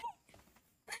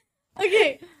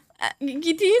okay.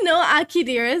 Do you know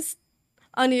Akidiris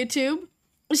on YouTube?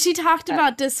 She talked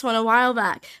about this one a while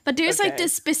back, but there's like Okay.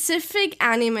 this specific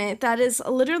anime that is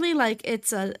literally like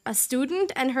it's a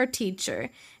student and her teacher,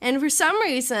 and for some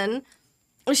reason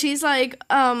she's like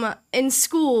in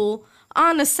school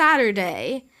on a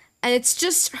Saturday, and it's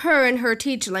just her and her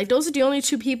teacher. Like those are the only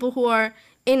two people who are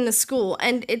in the school,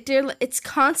 and it's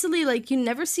constantly like you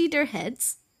never see their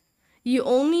heads. You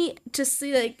only just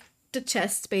see like the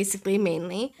chest basically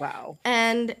mainly. Wow.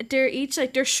 And they're each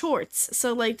like they're shorts.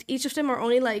 So like each of them are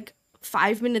only like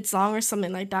 5 minutes long or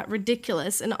something like that.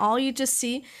 Ridiculous. And all you just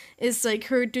see is like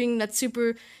her doing that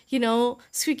super,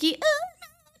 squeaky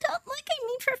don't look at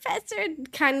me, professor,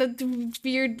 kind of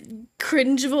weird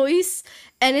cringe voice.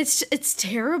 And it's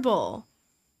terrible.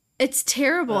 It's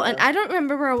terrible. And I don't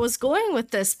remember where I was going with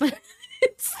this, but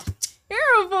it's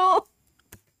terrible.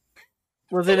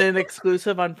 Was it an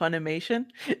exclusive on Funimation?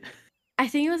 I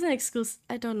think it was an exclusive.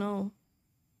 I don't know.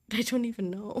 I don't even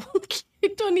know. I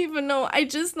don't even know. I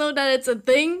just know that it's a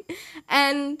thing.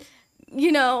 And,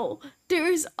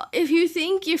 there's, if you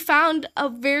think you found a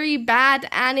very bad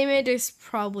anime, there's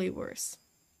probably worse.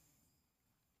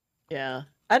 Yeah.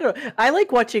 I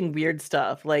like watching weird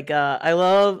stuff. Like I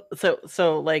love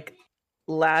like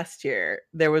last year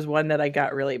there was one that I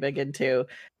got really big into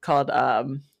called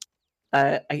I'm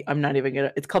not even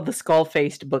gonna it's called The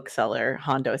Skull-Faced Bookseller,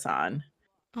 Hondo-san.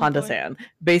 Oh boy. Hondo-san.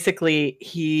 Basically,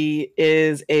 he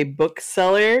is a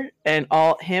bookseller, and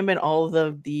all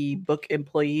of the book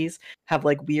employees have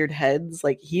like weird heads.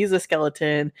 Like he's a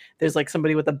skeleton. There's like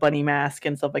somebody with a bunny mask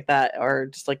and stuff like that, or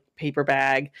just like paper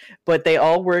bag. But they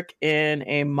all work in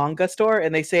a manga store,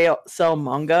 and they sell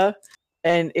manga,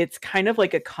 and it's kind of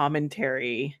like a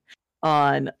commentary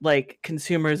on like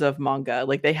consumers of manga.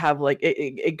 Like they have like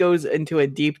it goes into a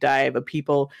deep dive of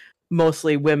people,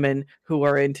 mostly women, who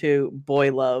are into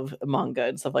boy love manga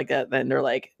and stuff like that. Then they're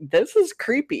like, this is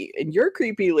creepy, and you're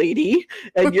creepy, lady,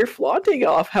 and you're flaunting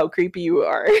off how creepy you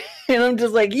are. And I'm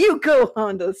just like, you go,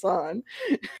 Honda-san.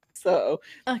 So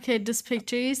Okay, this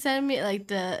picture you sent me, like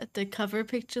the cover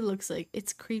picture looks like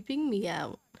it's creeping me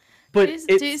out. but There's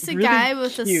it's a really guy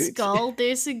with a cute. skull.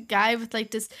 There's a guy with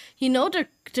like this,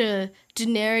 the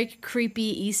generic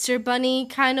creepy Easter bunny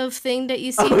kind of thing that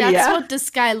you see. Oh That's yeah, what this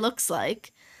guy looks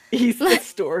like. he's the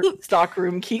Like,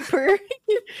 stockroom keeper.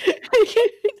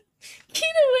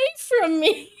 get away from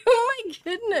me! Oh my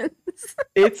goodness!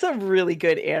 It's a really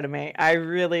good anime. I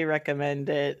really recommend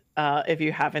it if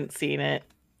you haven't seen it.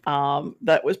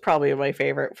 That was probably my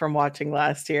favorite from watching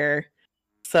last year.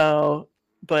 So,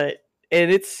 but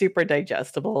it's super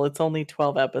digestible. It's only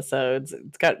 12 episodes.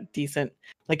 It's got decent,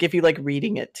 like if you like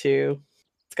reading it too,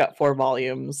 it's got 4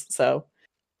 volumes. So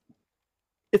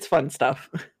it's fun stuff.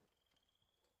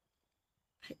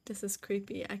 This is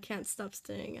creepy. I can't stop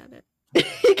staring at it.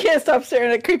 You can't stop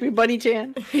staring at creepy bunny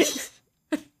Chan.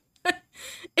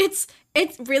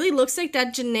 It really looks like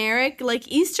that generic like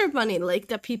Easter bunny like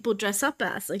that people dress up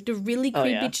as, like the really Oh,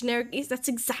 creepy yeah. generic that's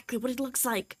exactly what it looks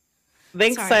like.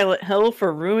 Thanks, Sorry. Silent Hill,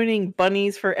 for ruining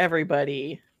bunnies for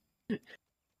everybody.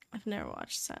 I've never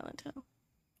watched Silent Hill.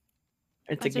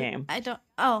 It's a game. I don't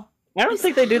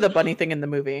think they do the bunny thing in the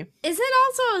movie. Is it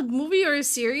also a movie or a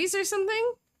series or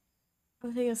something?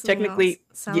 I think it's Technically,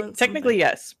 something.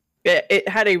 yes. It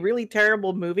had a really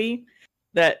terrible movie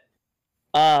that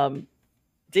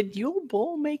did Yule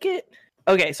Bull make it?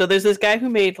 Okay, so there's this guy who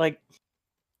made like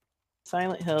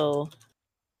Silent Hill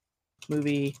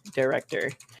movie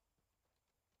director.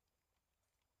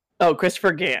 Oh,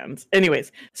 Christopher Gans.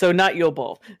 Anyways, so not Yule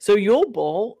Bull. So Yule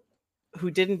Bull, who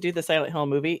didn't do the Silent Hill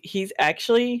movie, he's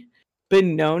actually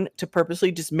been known to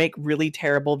purposely just make really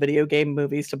terrible video game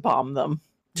movies to bomb them,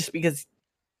 just because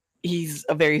he's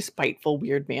a very spiteful,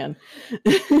 weird man.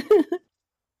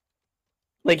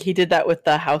 Like he did that with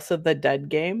the House of the Dead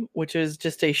game, which is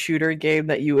just a shooter game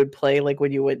that you would play like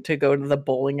when you went to go to the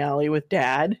bowling alley with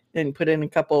dad and put in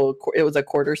it was a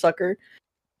quarter sucker.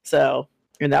 So,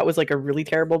 and that was like a really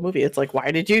terrible movie. It's like, why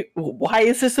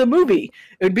is this a movie?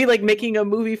 It would be like making a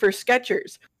movie for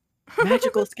Skechers.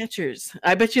 Magical Skechers.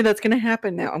 I bet you that's going to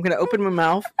happen now. I'm going to open my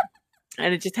mouth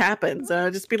and it just happens. And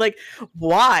I'll just be like,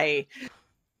 why?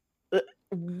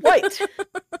 What?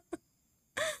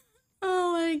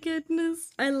 Oh my goodness.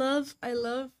 I love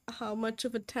how much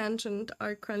of a tangent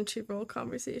our Crunchyroll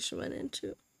conversation went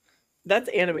into. That's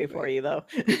anime for you, though.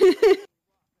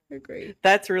 Agree.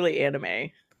 That's really anime.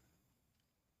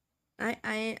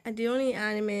 The only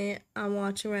anime I'm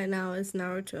watching right now is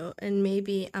Naruto, and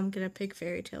maybe I'm gonna pick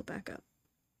Fairy Tail back up.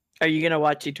 Are you gonna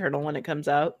watch Eternal when it comes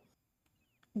out?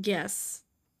 Yes.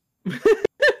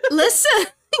 Listen,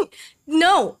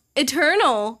 no,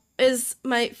 Eternal is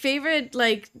my favorite.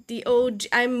 Like the OG.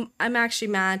 I'm actually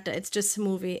mad that it's just a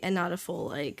movie and not a full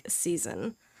like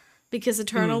season, because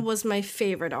Eternal was my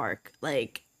favorite arc.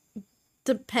 Like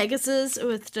the Pegasus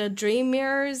with the dream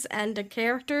mirrors and the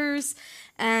characters,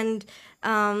 and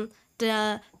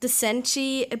the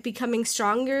Senshi becoming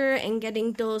stronger and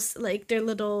getting those like their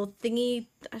little thingy.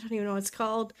 I don't even know what it's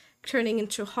called. Turning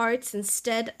into hearts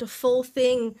instead. The full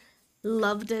thing.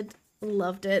 Loved it.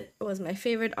 It was my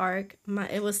favorite arc.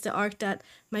 It was the arc that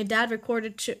my dad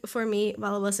recorded for me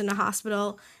while I was in the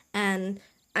hospital, and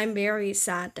I'm very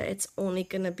sad that it's only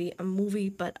gonna be a movie,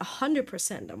 but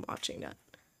 100% I'm watching that.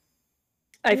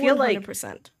 I feel 100%.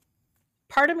 like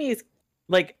part of me is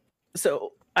like,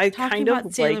 so I Talking kind of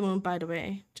about Sailor Moon, by the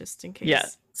way, just in case. Yeah,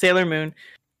 Sailor Moon.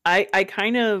 I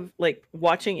kind of like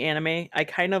watching anime. I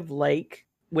kind of like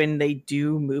when they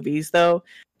do movies though,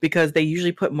 because they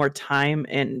usually put more time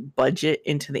and budget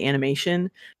into the animation,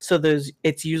 so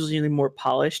it's usually more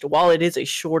polished. While it is a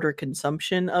shorter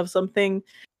consumption of something,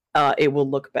 it will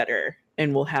look better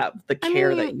and will have the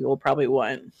care that you will probably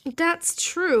want. That's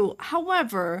true.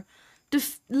 However, the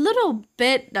little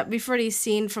bit that we've already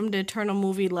seen from the Eternal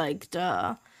movie, like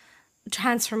the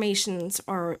transformations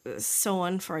or so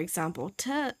on, for example,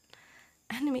 the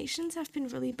animations have been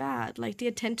really bad. Like the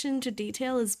attention to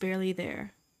detail is barely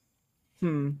there.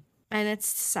 And it's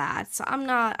sad. So I'm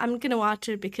gonna watch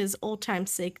it because old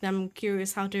time's sake. I'm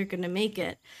curious how they're gonna make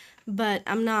it. But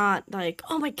I'm not like,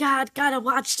 oh my god, gotta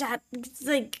watch that. It's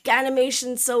like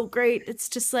animation's so great. It's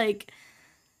just like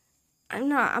I'm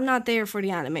not there for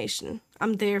the animation.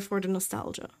 I'm there for the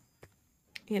nostalgia.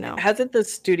 You know. Hasn't the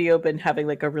studio been having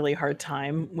like a really hard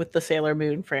time with the Sailor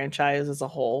Moon franchise as a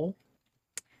whole?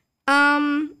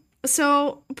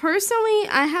 So personally,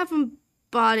 I haven't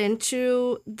bought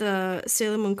into the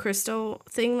Sailor Moon Crystal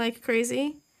thing like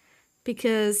crazy,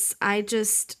 because I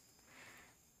just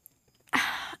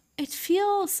it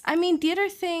feels, I mean, the other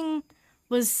thing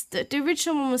was the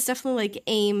original one was definitely like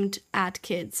aimed at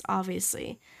kids,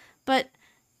 obviously, but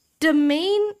the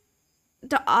main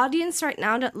the audience right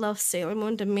now that loves Sailor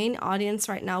Moon, the main audience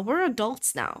right now, we're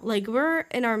adults now. Like, we're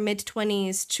in our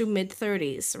mid-20s to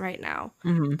mid-30s right now,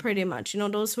 Hmm. pretty much. You know,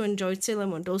 those who enjoyed Sailor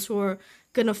Moon, those who are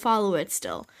gonna follow it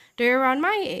still, they're around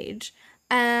my age.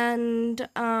 And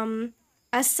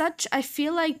as such, I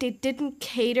feel like they didn't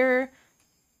cater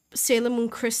Sailor Moon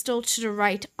Crystal to the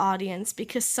right audience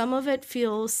because some of it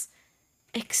feels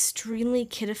extremely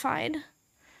kidified.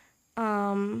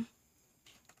 Um,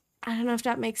 I don't know if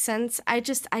that makes sense. I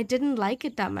didn't like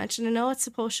it that much, and I know it's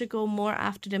supposed to go more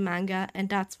after the manga, and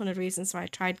that's one of the reasons why I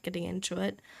tried getting into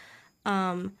it.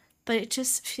 Um, but it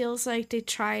just feels like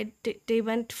they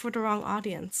went for the wrong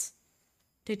audience.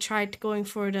 They tried going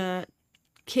for the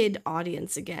kid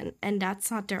audience again, and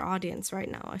that's not their audience right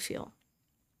now, I feel.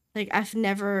 Like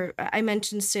I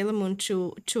mentioned Sailor Moon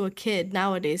to a kid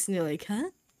nowadays, and they're like, "Huh?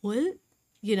 What?"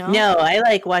 You know? No, I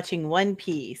like watching One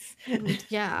Piece.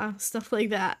 Yeah, stuff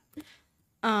like that.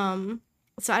 So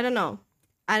I don't know.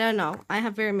 I don't know. I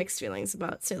have very mixed feelings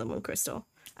about Sailor Moon Crystal.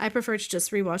 I prefer to just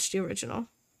rewatch the original.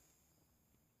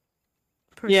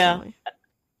 Yeah. Personally.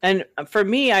 And for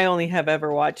me, I only have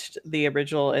ever watched the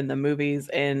original in the movies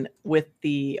and with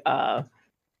the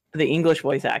English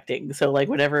voice acting. So like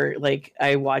whatever like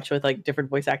I watch with like different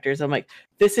voice actors, I'm like,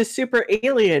 this is super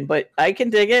alien, but I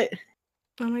can dig it.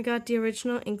 Oh my god, the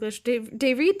original English. They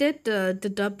redid the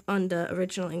dub on the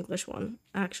original English one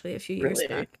actually a few years Really?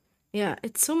 back. Yeah,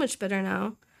 it's so much better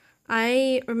now.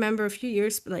 I remember a few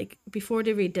years like before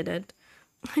they redid it,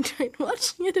 I tried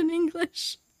watching it in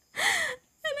English.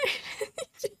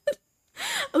 And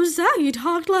oh, Zach, you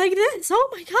talked like this. Oh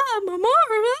my god, Mama.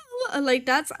 Like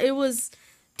that's it was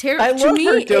terrible I to love me.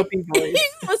 her dopey voice.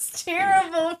 It was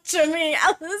terrible to me.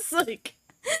 I was like,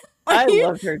 I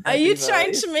loved her are you dopey trying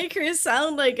voice. to make her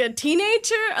sound like a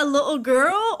teenager, a little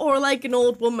girl, or like an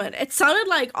old woman? It sounded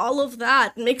like all of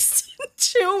that mixed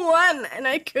into one, and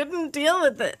I couldn't deal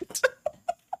with it.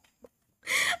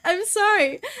 I'm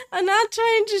sorry. I'm not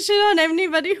trying to shit on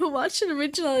anybody who watched it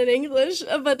original in English,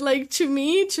 but like to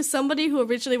me, to somebody who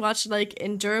originally watched like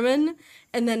in German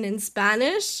and then in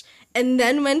Spanish and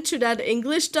then went to that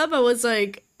English dub, I was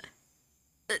like,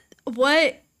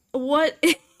 what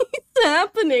is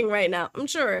happening right now? I'm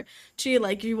sure to you,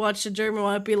 like you watch the German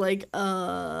one, I'd be like,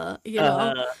 you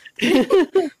know.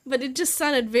 But it just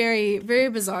sounded very, very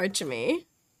bizarre to me.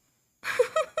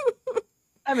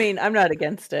 I mean, I'm not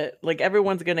against it. Like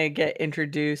everyone's gonna get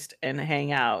introduced and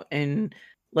hang out and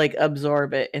like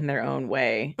absorb it in their own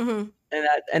way. Hmm.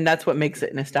 And that's what makes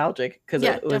it nostalgic because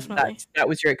Yeah, it was definitely. that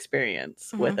was your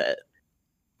experience with it.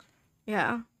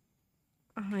 Yeah.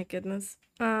 Oh my goodness.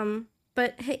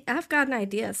 But hey, I've got an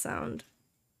idea, Sound.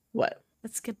 What?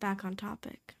 Let's get back on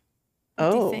topic.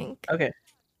 What do you think? Okay.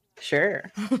 Sure.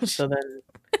 So then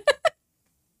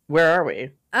where are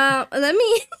we? Let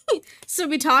me so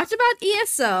we talked about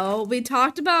ESO, we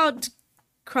talked about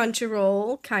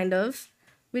Crunchyroll, kind of.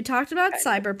 We talked about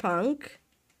Cyberpunk.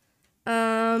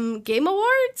 Game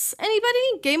Awards?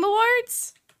 Anybody? Game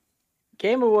Awards?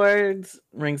 Game Awards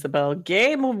rings a bell.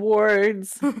 Game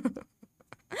Awards. None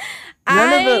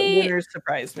of the winners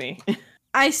surprised me.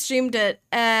 I streamed it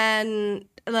and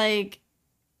like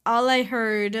all I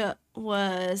heard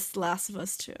was Last of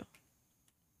Us 2.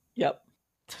 Yep.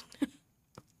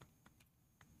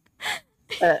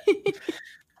 I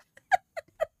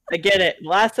get it.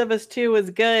 Last of Us 2 was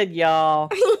good, y'all.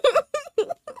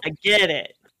 I get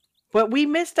it. But we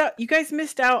missed out. You guys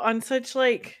missed out on such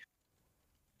like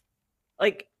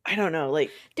I don't know,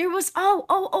 like there was I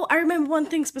remember one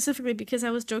thing specifically because I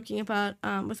was joking about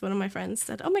with one of my friends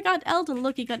that, oh my god, Elden,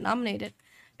 look, he got nominated.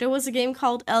 There was a game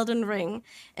called Elden Ring,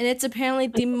 and it's apparently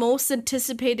the most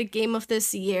anticipated game of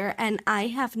this year, and I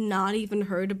have not even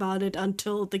heard about it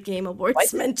until the Game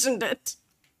Awards mentioned it.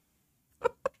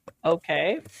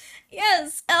 Okay.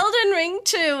 Yes, Elden Ring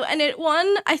 2, and it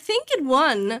won, I think it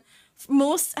won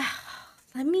most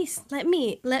let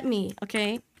me,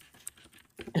 okay?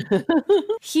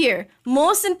 Here,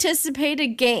 most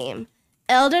anticipated game,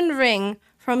 Elden Ring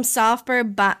from software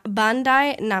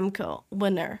Bandai Namco,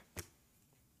 winner.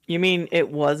 You mean it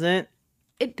wasn't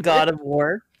God of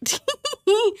War?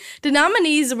 The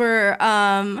nominees were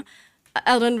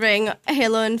Elden Ring,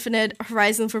 Halo Infinite,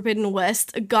 Horizon Forbidden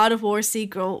West, God of War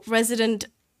sequel, Resident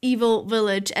Evil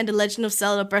Village, and The Legend of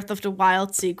Zelda Breath of the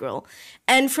Wild sequel.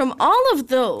 And from all of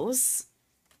those,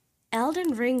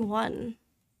 Elden Ring won.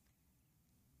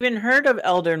 Even heard of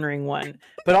Elden Ring 1,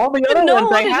 but all the other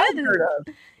ones I hadn't heard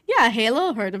of. Yeah,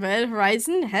 Halo, heard of it.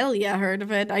 Horizon, hell yeah, heard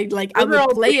of it. I would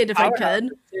play it if I could.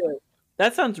 Too.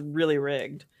 That sounds really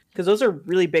rigged because those are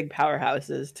really big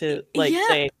powerhouses to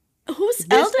say. Who's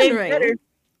Elden Ring?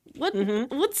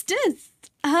 What's this?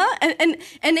 Uh-huh.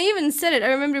 And they even said it. I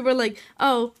remember we're like,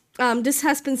 oh, this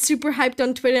has been super hyped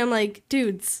on Twitter. I'm like,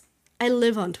 dudes, I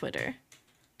live on Twitter.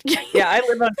 Yeah, I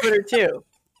live on Twitter too.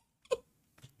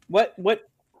 What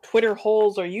Twitter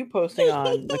holes are you posting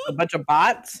on? Like a bunch of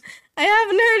bots? I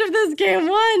haven't heard of this game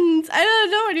once. I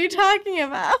don't know what you're talking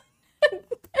about.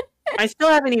 I still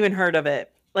haven't even heard of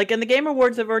it. Like, and the Game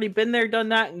Awards have already been there, done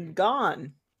that, and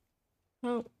gone.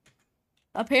 Well, You know what?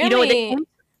 apparently,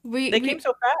 They came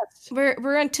so fast.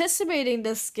 we're anticipating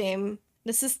this game.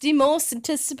 This is the most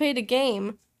anticipated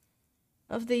game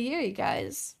of the year, you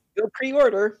guys. Go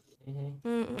pre-order.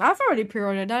 I've already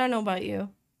pre-ordered. I don't know about you.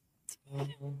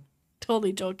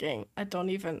 Totally joking. I don't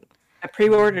even. I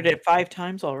pre-ordered it 5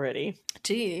 times already.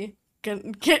 Gee,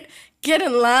 get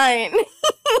in line.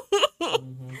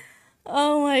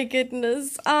 Oh my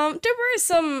goodness. There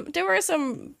were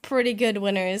some pretty good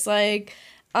winners. Like,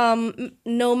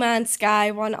 No Man's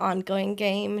Sky won ongoing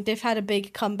game. They've had a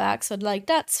big comeback, so like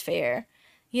that's fair.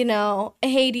 You know,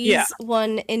 Hades Yeah.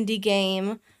 won indie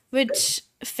game, which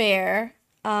fair.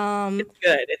 It's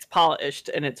good. It's polished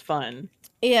and it's fun.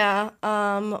 Yeah,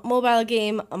 mobile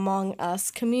game Among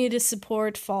Us, community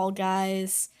support Fall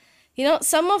Guys. You know,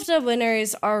 some of the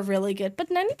winners are really good, but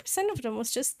 90% of them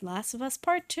was just Last of Us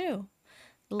Part 2.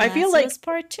 I feel Last like- of Us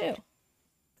Part 2.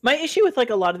 My issue with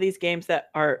like a lot of these games that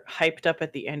are hyped up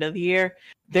at the end of the year,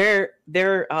 they're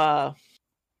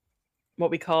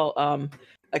what we call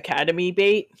academy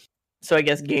bait. So I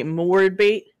guess Game Award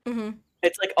bait. Mm-hmm.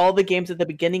 It's like all the games at the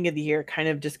beginning of the year kind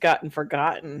of just gotten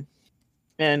forgotten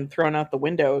and thrown out the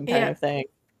window and kind Yeah. of thing.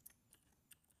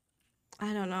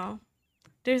 I don't know.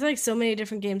 There's like so many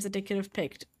different games that they could have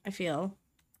picked, I feel.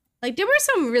 Like there were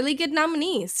some really good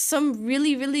nominees, some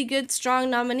really, really good, strong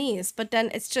nominees, but then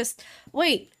it's just,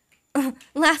 wait,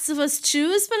 Last of Us 2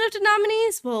 is one of the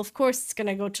nominees? Well, of course it's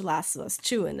gonna go to Last of Us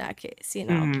 2 in that case, you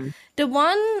know. Mhm. The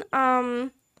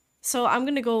one, so I'm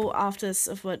gonna go off this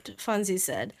of what Fonzie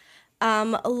said.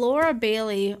 Laura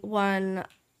Bailey won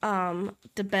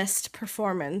the best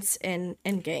performance in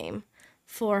game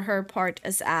for her part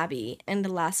as Abby in The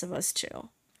Last of Us 2.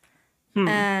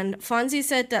 And Fonzie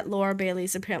said that Laura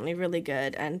Bailey's apparently really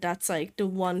good, and that's like the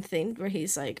one thing where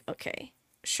he's like, okay,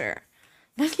 sure.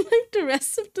 But like the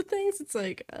rest of the things, it's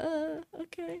like,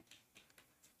 okay.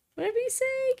 Whatever you say,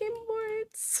 Game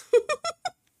Awards.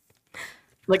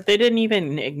 Like they didn't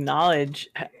even acknowledge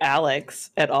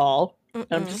Alex at all. And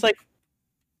I'm just like,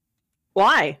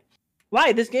 why?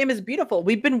 Why? This game is beautiful.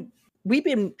 We've been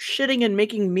shitting and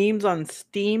making memes on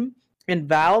Steam and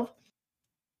Valve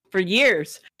for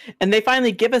years, and they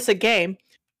finally give us a game.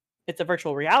 It's a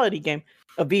virtual reality game,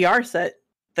 a VR set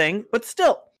thing, but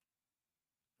still,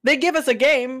 they give us a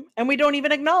game and we don't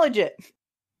even acknowledge it.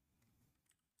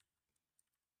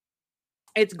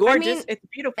 It's gorgeous. mean, it's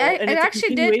beautiful. It and it's a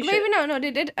actually did. continuation. Maybe no,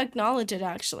 they did acknowledge it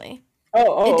actually.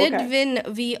 Oh, It did okay. win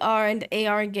VR and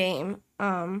AR game.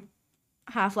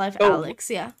 Half-Life Oh. Alex,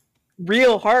 yeah.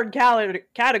 Real hard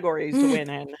categories to win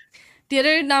in. The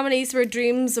other nominees were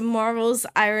Dreams, Marvel's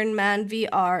Iron Man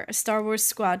VR, Star Wars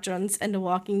Squadrons, and The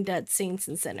Walking Dead Saints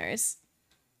and Sinners.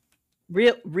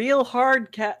 Real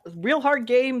hard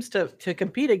games to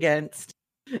compete against.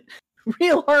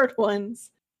 Real hard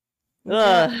ones.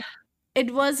 Ugh.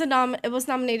 It was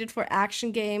nominated for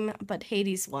action game, but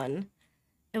Hades won.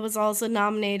 It was also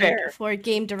nominated Fair. for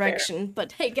game direction,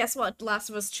 but hey, guess what? Last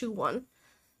of Us 2 won.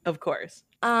 Of course.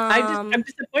 I'm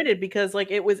disappointed because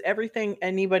like it was everything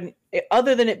anyone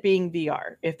other than it being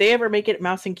VR. If they ever make it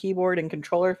mouse and keyboard and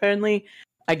controller friendly,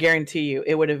 I guarantee you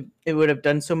it would have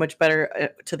done so much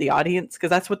better to the audience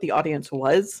because that's what the audience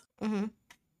was. Mm-hmm.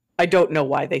 I don't know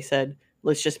why they said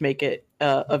let's just make it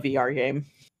a VR game.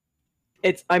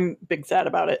 I'm big sad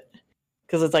about it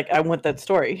because it's like I want that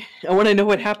story. I want to know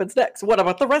what happens next. What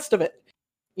about the rest of it?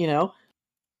 You know.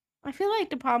 I feel like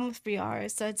the problem with VR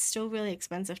is that it's still really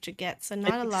expensive to get, so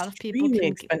not It's a lot of people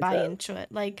extremely can buy expensive. into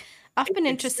it. Like, I've been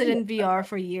It's interested in extremely VR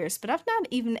for years, but I've not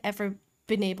even ever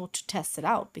been able to test it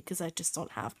out because I just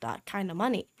don't have that kind of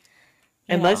money.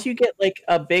 Unless you get like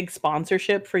a big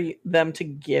sponsorship for them to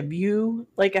give you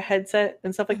like a headset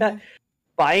and stuff like that,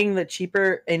 buying the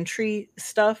cheaper entry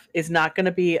stuff is not going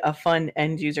to be a fun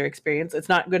end user experience. It's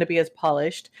not going to be as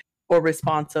polished or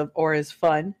responsive or as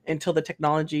fun until the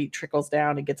technology trickles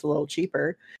down and gets a little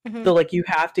cheaper. Mhm. So like you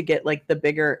have to get like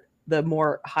the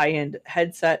more high end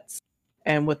headsets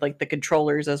and with like the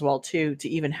controllers as well too to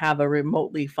even have a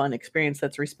remotely fun experience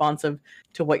that's responsive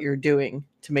to what you're doing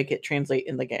to make it translate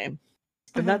in the game.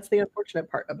 And Mhm. that's the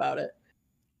unfortunate part about it.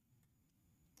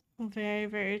 Very,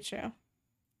 very true.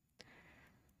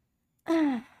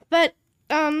 But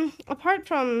apart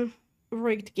from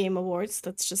rigged game awards.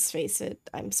 Let's just face it.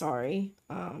 I'm sorry.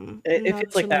 It Not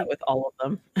feels to like that like with all of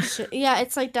them. yeah,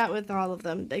 it's like that with all of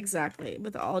them. Exactly.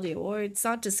 With all the awards,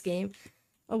 not just game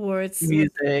awards, with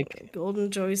Music, Golden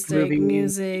Joystick, movies,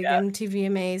 music, yeah. MTV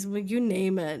Amaze, well, you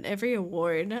name it. Every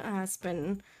award has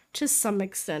been to some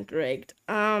extent rigged.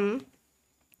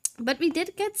 But we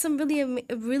did get some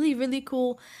really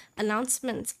cool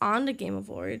announcements on the Game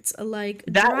Awards, like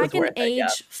That was Dragon worth it, yeah.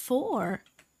 Age 4.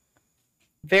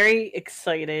 Very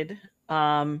excited.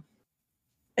 Okay.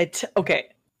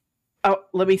 Oh,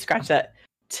 let me scratch that.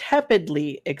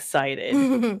 Tepidly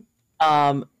excited.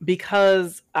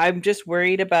 Because I'm just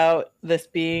worried about this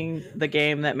being the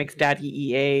game that makes Daddy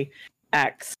EA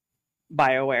X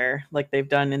BioWare, like they've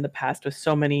done in the past with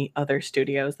so many other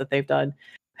studios that they've done.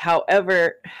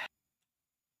 However,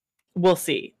 we'll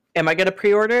see. Am I going to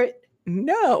pre-order it?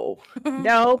 No.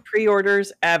 No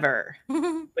pre-orders ever.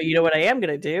 But you know what I am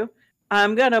going to do?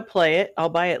 I'm going to play it. I'll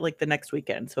buy it like the next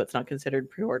weekend, so it's not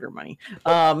considered pre-order money.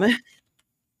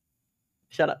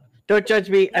 Shut up. Don't judge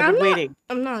me. I've been waiting.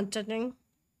 I'm not judging.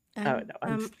 Oh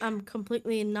no, I'm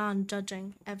completely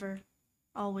non-judging ever,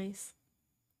 always.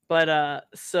 But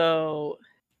so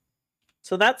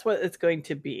that's what it's going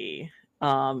to be.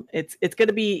 It's going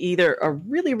to be either a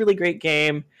really great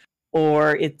game,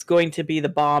 or it's going to be the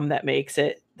bomb that makes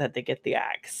it that they get the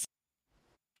axe.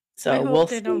 So I hope we'll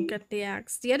they see. don't get the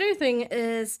axe. The other thing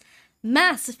is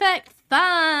Mass Effect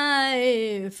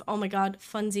 5. Oh my god,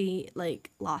 Funzy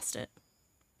like lost it.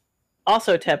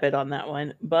 Also tepid on that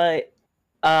one, but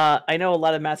I know a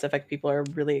lot of Mass Effect people are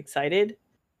really excited,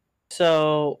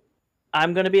 so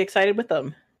I'm going to be excited with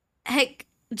them. Heck,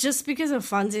 just because of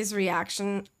Funzy's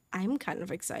reaction, I'm kind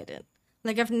of excited.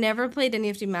 Like, I've never played any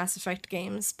of the Mass Effect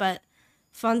games, but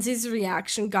Funzy's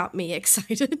reaction got me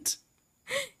excited.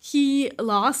 He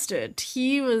lost it.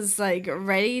 He was like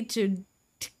ready to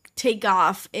take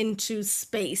off into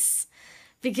space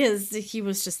because he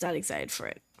was just that excited for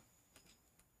it.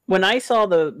 When I saw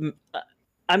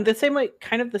I'm the same way,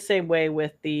 kind of the same way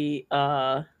with the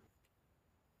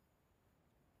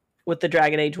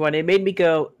Dragon Age one. It made me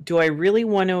go, do I really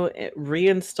want to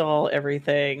reinstall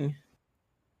everything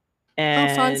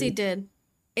and Fonzie did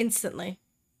instantly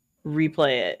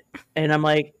replay it? And I'm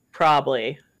like,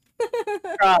 probably.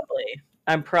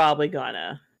 I'm probably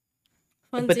gonna.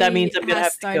 Fonzie but that means I'm gonna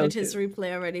have to started his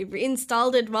replay already.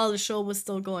 Reinstalled it while the show was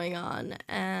still going on,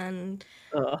 and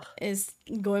is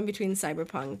going between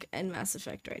Cyberpunk and Mass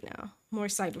Effect right now. More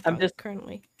Cyberpunk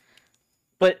currently.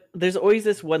 But there's always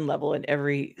this one level in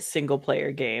every single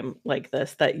player game like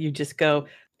this that you just go,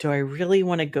 do I really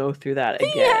want to go through that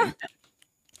again? Yeah.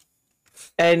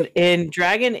 And in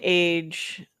Dragon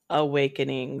Age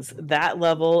Awakenings, that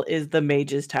level is the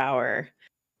Mage's Tower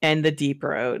and the Deep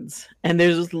Roads. And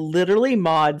there's literally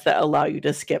mods that allow you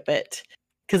to skip it.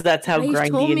 Because that's how grindy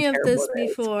you told me of this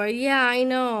before. Yeah, I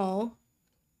know.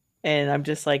 And I'm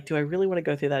just like, do I really want to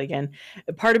go through that again?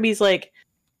 Part of me is like,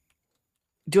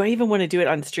 do I even want to do it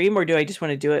on stream, or do I just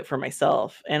want to do it for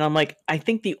myself? And I'm like, I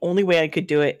think the only way I could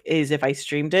do it is if I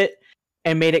streamed it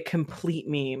and made it complete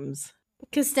memes.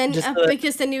 Because then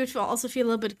you would also feel a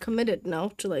little bit committed,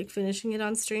 no, to like finishing it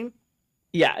on stream.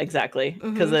 Yeah, exactly.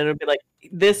 Because then it would be like,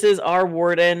 this is our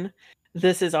Warden,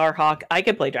 this is our Hawk. I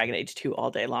could play Dragon Age 2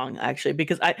 all day long, actually,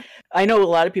 because I know a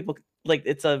lot of people, like,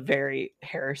 it's a very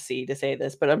heresy to say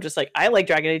this, but I'm just like, I like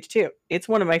Dragon Age 2. It's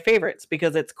one of my favorites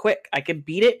because it's quick. I can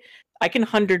beat it. I can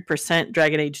 100%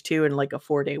 Dragon Age 2 in like a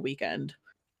 4-day weekend.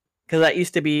 Because that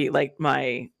used to be like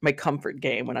my comfort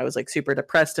game when I was like super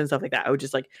depressed and stuff like that. I would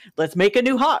just like, let's make a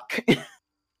new Hawk,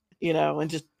 and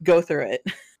just go through it.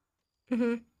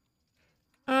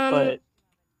 But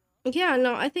yeah,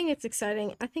 no, I think it's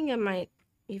exciting. I think I might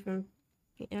even,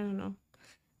 I don't know.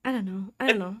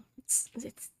 We'll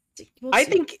I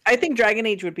think Dragon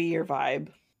Age would be your vibe.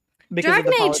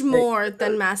 Dragon Age more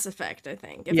than Mass Effect, I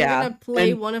think. If I'm gonna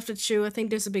play one of the two, I think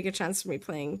there's a bigger chance for me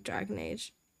playing Dragon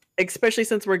Age. Especially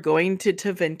since we're going to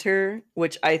Tevinter,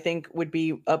 which I think would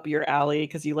be up your alley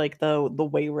because you like the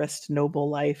Wayrest noble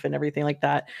life and everything like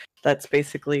that. That's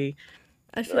basically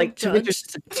I feel like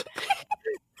judged.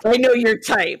 I know your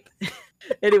type.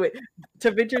 Anyway,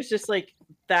 Tevinter's just like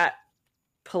that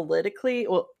politically.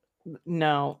 Well,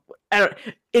 no, I don't.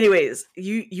 Anyways,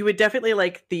 you would definitely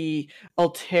like the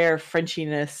Altair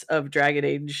Frenchiness of Dragon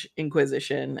Age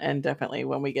Inquisition, and definitely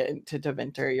when we get into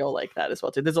Tevinter, you'll like that as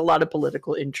well too. There's a lot of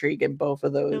political intrigue in both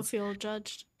of those. You'll feel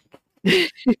judged. The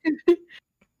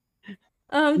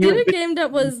other game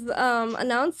that was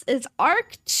announced is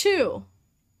Ark 2.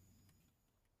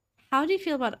 How do you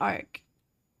feel about Ark?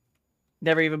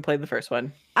 Never even played the first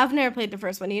one. I've never played the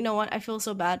first one. You know what? I feel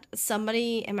so bad.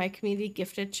 Somebody in my community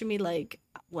gifted it to me like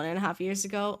 1.5 years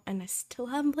ago, and I still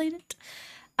haven't played it.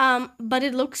 But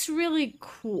it looks really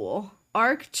cool.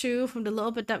 Arc 2, from the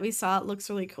little bit that we saw, it looks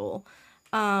really cool.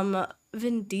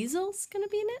 Vin Diesel's gonna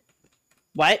be in it.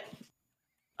 What?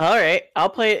 All right, I'll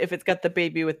play it if it's got the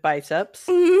baby with biceps.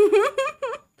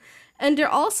 And they're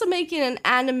also making an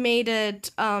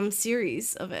animated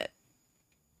series of it,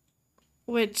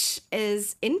 which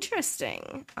is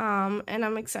interesting. And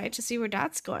I'm excited to see where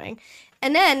that's going.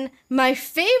 And then my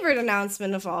favorite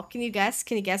announcement of all, can you guess?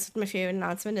 Can you guess what my favorite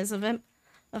announcement is of it?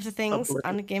 Of the things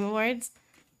on the Game Awards?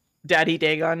 Daddy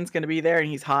Dagon's gonna be there and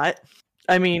he's hot.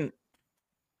 I mean,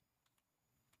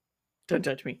 don't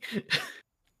judge me.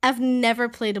 I've never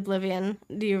played Oblivion,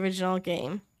 the original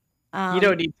game. You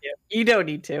don't need to. You don't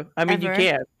need to. I mean, ever. you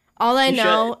can. All I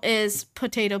know is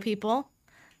potato people.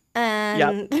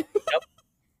 And Yep.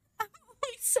 I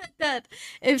said that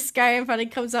if Skyrim finally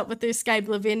comes up with their Sky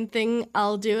Oblivion thing,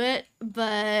 I'll do it.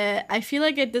 But I feel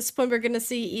like at this point we're gonna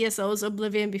see ESO's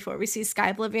Oblivion before we see Sky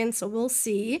Oblivion, so we'll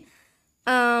see.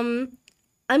 I'm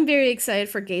very excited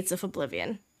for Gates of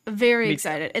Oblivion. Very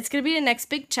excited. It's gonna be the next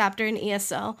big chapter in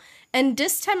ESO. And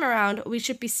this time around, we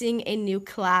should be seeing a new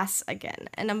class again.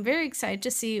 And I'm very excited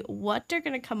to see what they're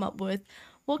going to come up with,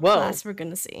 what class we're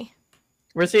going to see.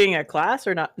 We're seeing a class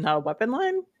or not a weapon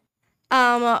line?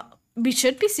 We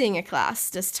should be seeing a class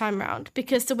this time around.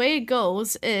 Because the way it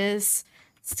goes is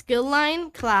skill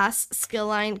line, class, skill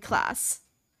line, class.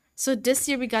 So this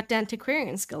year we got the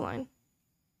Antiquarian skill line.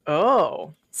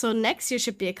 Oh. So next year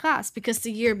should be a class. Because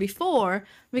the year before,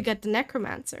 we got the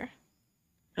Necromancer.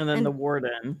 And then the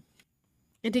Warden.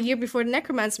 The year before the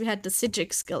Necromancer, we had the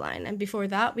Psijic skill line, and before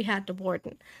that, we had the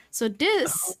Warden. So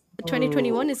this,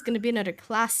 2021, is going to be another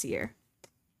class year.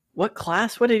 What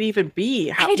class would it even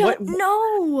be? I don't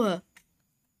know!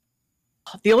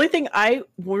 The only thing I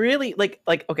really,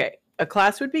 okay, a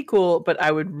class would be cool, but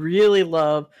I would really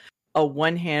love a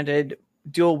one-handed,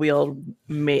 dual-wield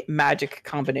magic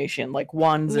combination, like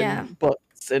wands and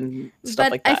books and stuff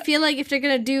like that. I feel like if they're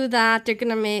going to do that, they're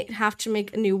going to have to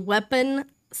make a new weapon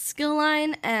skill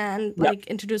line and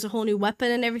introduce a whole new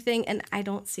weapon and everything, and I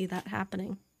don't see that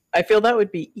happening. I feel that would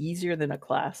be easier than a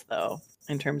class though,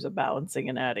 in terms of balancing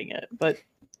and adding it, but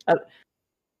I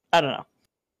don't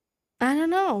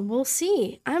know. We'll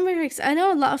see. I'm very excited. I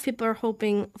know a lot of people are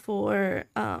hoping for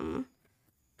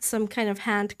some kind of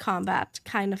hand combat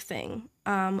kind of thing.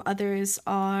 Others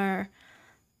are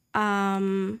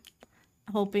hoping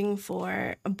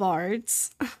for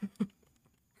bards.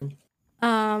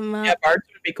 Yeah, bards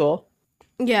would be cool.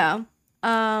 Yeah.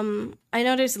 I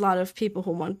know there's a lot of people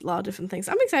who want a lot of different things.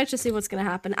 I'm excited to see what's gonna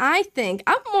happen. I think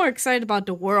I'm more excited about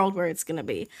the world where it's gonna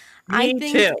be. I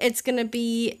think it's gonna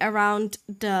be around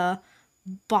the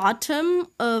bottom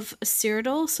of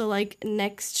Cyrodiil, so like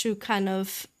next to kind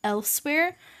of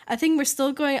elsewhere. I think we're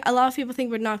still going. A lot of people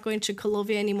think we're not going to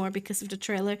Kolovia anymore because of the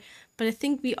trailer, but I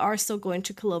think we are still going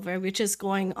to Kolovia, which is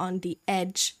going on the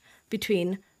edge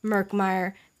between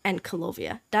Murkmire and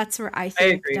Kolovia. That's where I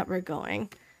think that we're going.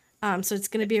 So it's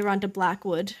going to be around the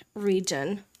Blackwood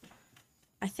region,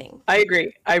 I think. I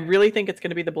agree. I really think it's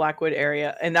going to be the Blackwood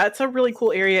area, and that's a really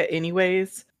cool area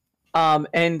anyways.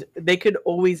 And they could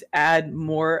always add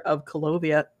more of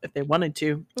Kolovia if they wanted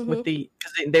to, with because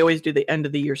they always do the end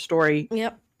of the year story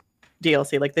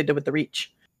DLC like they did with the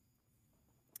Reach.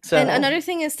 So, and another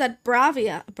thing is that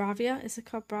Bravia, is it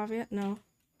called Bravia? No.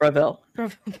 Bravil.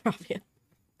 Bravia.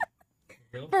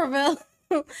 Bravil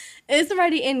is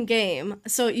already in game,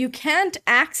 so you can't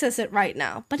access it right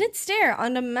now, but it's there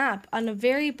on the map on the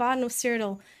very bottom of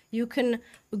Cyrodiil. You can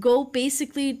go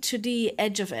basically to the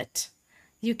edge of it.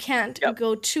 You can't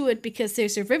go to it because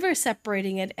there's a river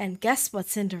separating it, and guess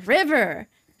what's in the river?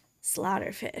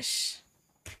 Slaughterfish.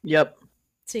 Yep.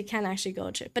 So you can't actually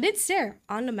go to it, but it's there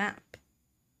on the map.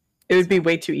 It would be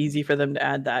way too easy for them to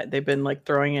add that. They've been like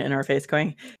throwing it in our face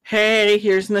going, hey,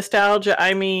 here's nostalgia.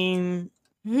 I mean,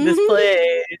 this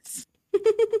place.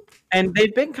 And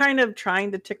they've been kind of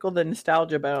trying to tickle the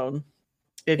nostalgia bone,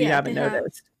 if you haven't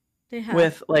noticed. They have.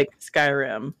 With like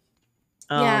Skyrim.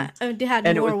 They had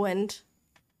Morrowind.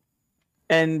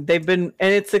 And they've been,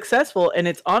 and it's successful, and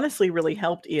it's honestly really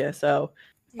helped ESO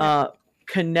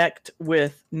connect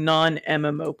with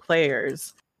non-MMO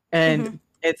players. And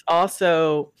it's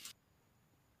also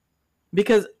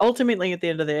because ultimately at the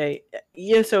end of the day,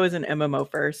 ESO is an MMO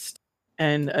first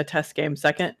and a test game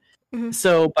second.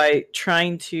 So by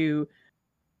trying to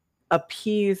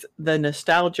appease the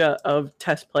nostalgia of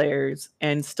test players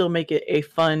and still make it a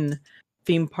fun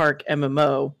theme park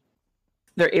MMO,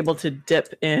 they're able to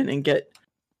dip in and get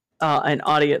an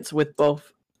audience with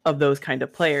both of those kind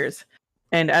of players.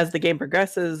 And as the game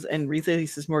progresses and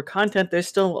releases more content, there's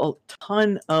still a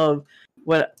ton of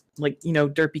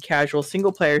derpy casual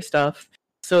single player stuff,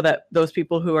 so that those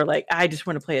people who are like, I just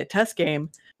want to play a test game,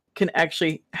 can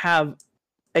actually have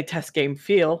a test game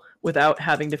feel without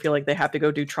having to feel like they have to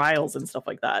go do trials and stuff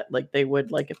like that, like they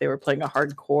would like if they were playing a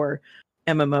hardcore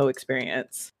MMO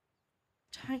experience.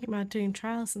 Talking about doing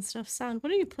trials and stuff. Sound,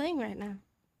 what are you playing right now?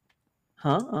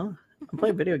 Huh? Oh, I'm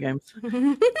playing video games.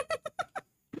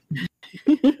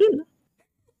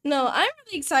 No, I'm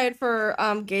really excited for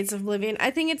Gates of Oblivion.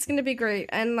 I think it's gonna be great,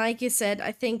 and like you said,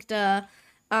 I think the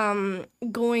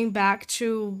going back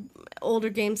to older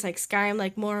games like Skyrim,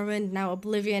 like Morrowind, now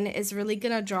Oblivion, is really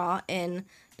gonna draw in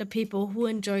the people who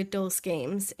enjoyed those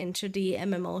games into the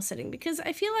MMO setting, because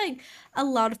I feel like a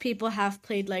lot of people have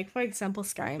played, like, for example,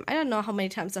 Skyrim. I don't know how many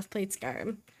times I've played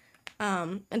Skyrim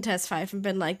in Test 5 and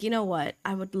been like, you know what,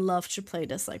 I would love to play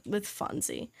this like with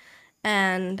Fonzie.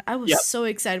 And I was so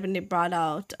excited when they brought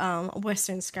out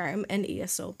Western Skyrim and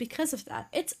ESO because of that.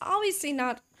 It's obviously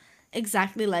not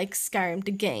exactly like Skyrim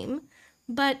the game,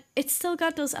 but it's still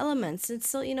got those elements. It's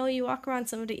still, you walk around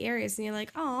some of the areas and you're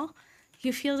like, oh,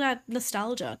 you feel that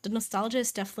nostalgia. The nostalgia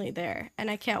is definitely there. And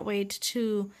I can't wait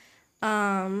to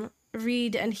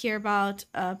read and hear about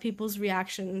people's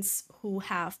reactions who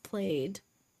have played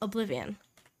Oblivion.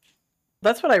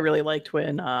 That's what I really liked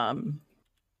when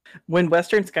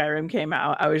Western Skyrim came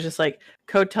out. I was just like,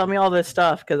 Code, tell me all this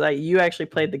stuff, because you actually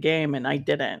played the game and I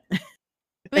didn't.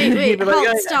 Wait,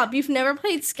 hold, stop. You've never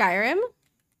played Skyrim?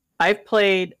 I've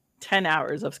played 10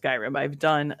 hours of Skyrim. I've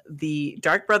done the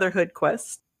Dark Brotherhood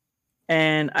quest,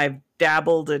 and I've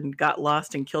dabbled and got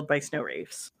lost and killed by snow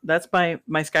wraiths. That's my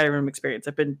Skyrim experience.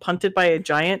 I've been punted by a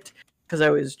giant because I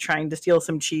was trying to steal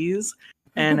some cheese,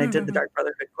 and I did the Dark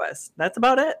Brotherhood quest. That's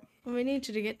about it. We need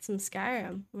you to get some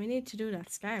Skyrim. We need to do that.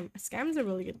 Skyrim's a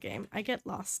really good game. I get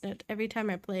lost in it. Every time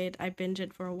I play it, I binge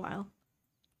it for a while.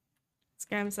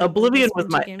 Skyrim's like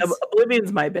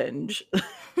Oblivion's my binge.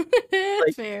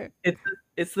 Like, fair.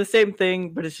 It's the same thing,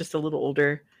 but it's just a little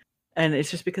older. And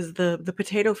it's just because the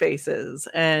potato faces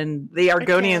and the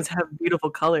Argonians have beautiful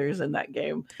colors in that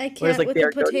game. I can't with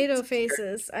the potato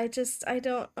faces. I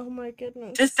don't. Oh my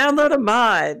goodness. Just download a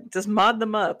mod. Just mod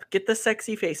them up. Get the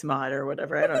sexy face mod or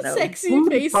whatever. I don't know. Sexy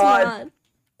face mod.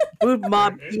 Boob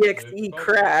Mob EXE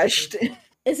crashed.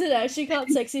 Is it actually called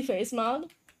Sexy Face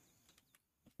Mod?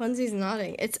 Funzie's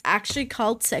nodding. It's actually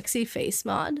called Sexy Face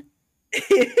Mod.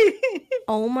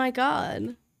 Oh my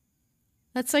god.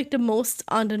 That's like the most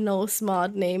on the nose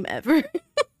mod name ever.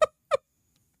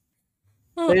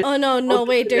 oh no,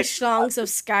 wait, there's Schlongs of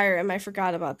Skyrim. I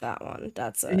forgot about that one.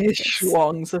 That's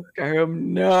Schlongs of Skyrim.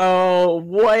 No,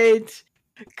 what?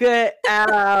 Get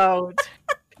out.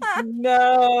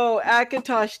 No,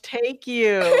 Akatosh, take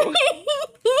you.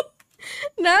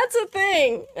 That's a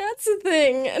thing. That's a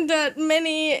thing that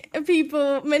many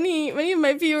people, many of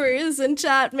my viewers in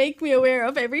chat make me aware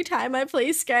of every time I play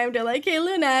Skyrim. They're like, hey,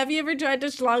 Luna, have you ever tried the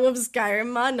Schlong of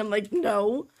Skyrim mod? And I'm like,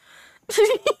 no.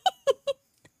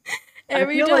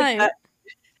 Every time.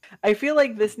 I feel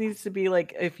like this needs to be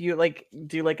like, if you like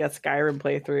do like a Skyrim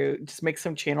playthrough, just make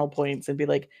some channel points and be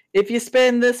like, if you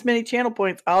spend this many channel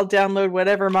points, I'll download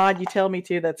whatever mod you tell me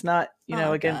to. That's not,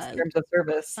 against terms of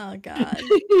service. Oh god.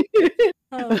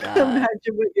 Oh god.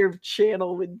 Imagine what your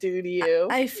channel would do to you.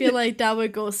 I feel like that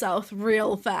would go south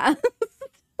real fast.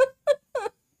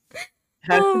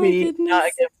 Has to be not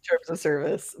against terms of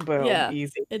service. Boom. Yeah,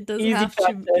 easy. It doesn't have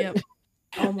to. Yep.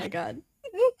 Oh my god.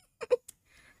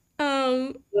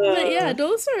 But yeah,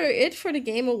 those are it for the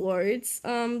Game Awards.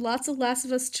 Lots of Last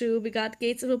of Us 2. We got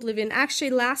Gates of Oblivion. Actually,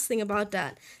 last thing about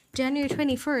that, January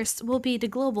 21st will be the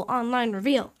global online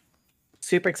reveal.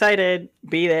 Super excited.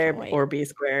 Be there or be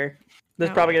square.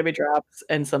 There's probably gonna be drops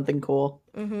and something cool.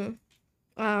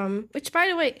 Which, by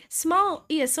the way, small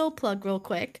ESO plug real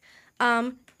quick.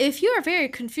 If you are very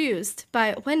confused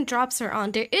by when drops are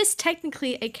on, there is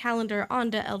technically a calendar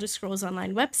on the Elder Scrolls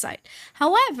Online website.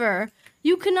 However,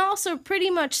 you can also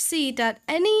pretty much see that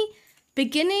any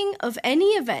beginning of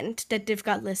any event that they've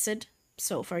got listed,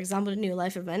 so for example, the New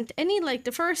Life event,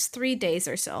 the first 3 days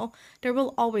or so, there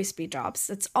will always be drops.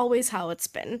 That's always how it's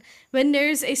been. When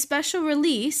there's a special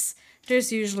release,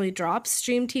 there's usually drops.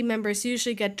 Stream team members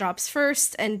usually get drops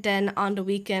first, and then on the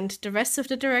weekend, the rest of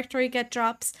the directory get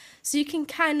drops. So you can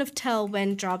kind of tell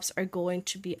when drops are going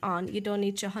to be on. You don't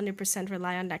need to 100%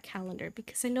 rely on that calendar,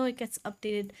 because I know it gets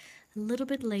updated a little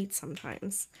bit late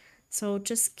sometimes. So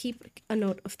just keep a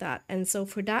note of that. And so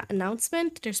for that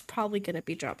announcement, there's probably going to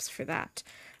be drops for that.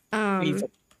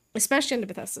 Especially in the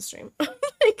Bethesda stream.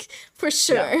 For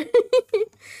sure. Yeah.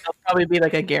 I'll probably be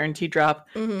like a guaranteed drop,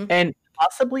 Mm-hmm. and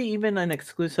possibly even an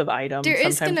exclusive item. There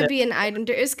is Sometimes gonna be an item.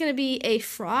 There is gonna be a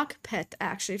frog pet,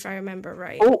 actually, if I remember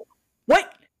right. Oh,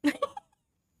 what?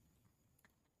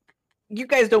 You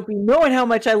guys don't be knowing how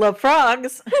much I love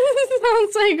frogs.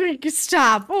 Sounds like we could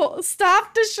stop. Oh,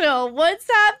 stop the show. What's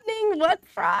happening? What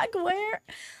frog? Where?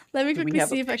 Let me Do we quickly have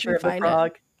see a if I picture can of a find it.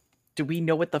 frog? Do we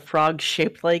know what the frog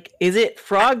shaped like? Is it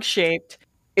frog shaped?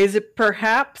 Is it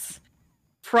perhaps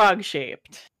frog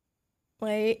shaped?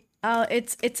 Wait. Oh,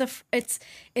 it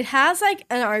has like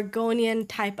an Argonian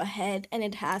type of head and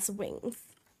it has wings.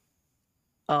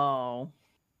 Oh,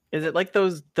 is it like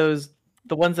the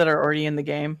ones that are already in the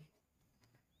game?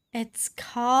 It's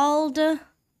called I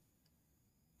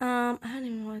don't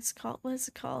even know what it's called. What is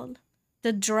it called?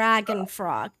 The dragon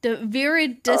frog. The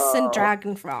viridescent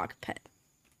dragon frog pet.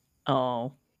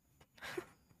 Oh.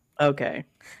 Okay.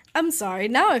 I'm sorry.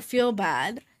 Now I feel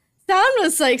bad. Sound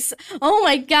was like, oh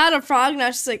my god, a frog. Now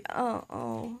she's like,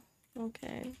 oh,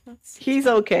 okay. He's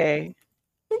okay.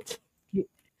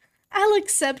 I'll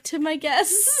accept him, I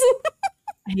guess.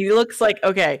 He looks like,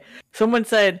 okay, someone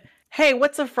said, hey,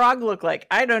 what's a frog look like?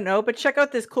 I don't know, but check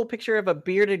out this cool picture of a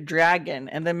bearded dragon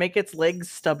and then make its legs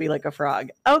stubby like a frog.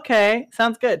 Okay,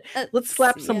 sounds good. Let's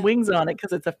slap some wings on it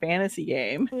because it's a fantasy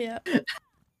game. Yeah.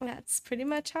 That's pretty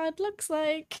much how it looks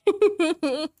like.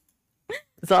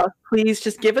 So please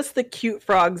just give us the cute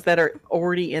frogs that are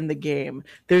already in the game.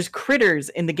 There's critters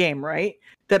in the game, right?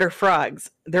 That are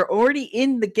frogs. They're already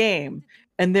in the game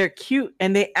and they're cute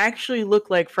and they actually look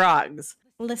like frogs.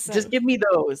 Listen. Just give me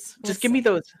those. Just give me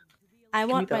those. I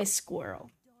want my squirrel.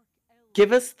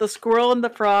 Give us the squirrel and the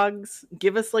frogs.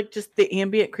 Give us like just the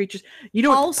ambient creatures. You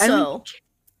don't also.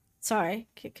 Sorry,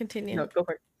 continue. No, go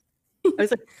for it. I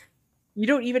was like, you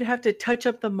don't even have to touch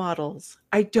up the models.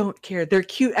 I don't care. They're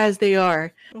cute as they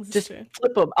are. Just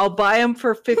flip them. I'll buy them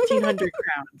for 1,500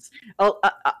 crowns.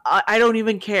 I don't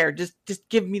even care. Just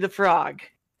give me the frog.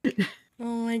 Oh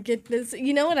my goodness!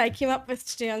 You know what I came up with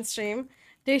today on stream?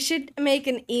 They should make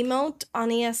an emote on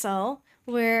ESL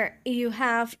where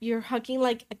you're hugging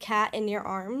like a cat in your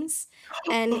arms,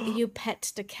 and you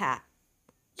pet the cat.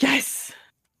 Yes.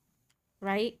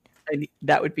 Right.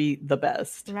 That would be the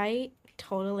best. Right.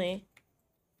 Totally.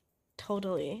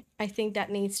 I think that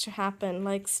needs to happen.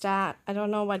 Like stat. I don't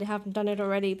know why they haven't done it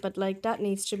already, but like that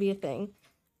needs to be a thing.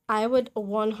 I would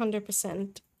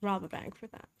 100% rob a bank for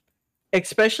that.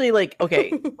 Especially like,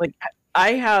 okay, like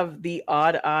I have the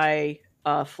odd eye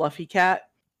fluffy cat.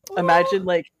 Imagine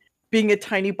like being a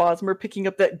tiny Bosmer picking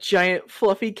up that giant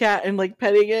fluffy cat and like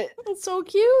petting it. It's so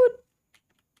cute.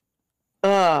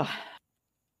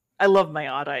 I love my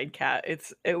odd-eyed cat.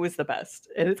 It was the best.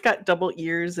 And it's got double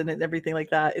ears and everything like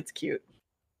that. It's cute.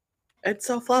 It's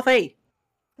so fluffy.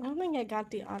 I don't think I got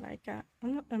the odd-eyed cat.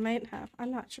 I might have. I'm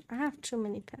not sure. I have too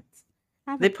many pets.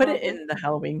 They put it in the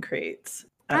Halloween crates.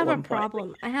 I have a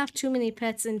problem. I have too many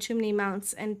pets and too many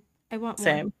mounts, and I want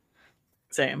more.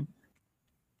 Same.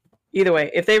 Either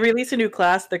way, if they release a new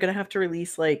class, they're gonna have to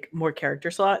release like more character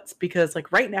slots because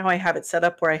like right now I have it set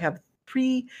up where I have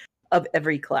 3 of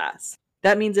every class.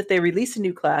 That means if they release a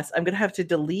new class, I'm gonna have to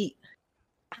delete.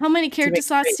 How many character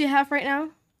slots do you have right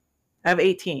now? I have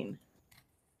 18.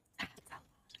 That's a lot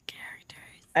of characters.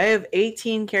 I have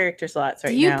 18 character slots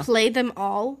right now. Do you play them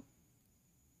all?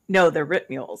 No, they're Rip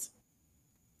Mules.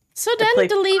 So then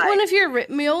delete 5. One of your Rip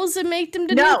Mules and make them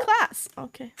the new class.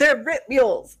 Okay. They're Rip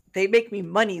Mules. They make me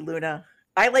money, Luna.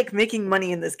 I like making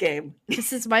money in this game.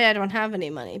 This is why I don't have any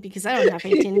money, because I don't have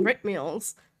 18 Rip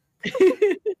Mules.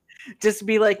 Just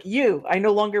be like, I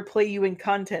no longer play you in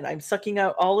content. I'm sucking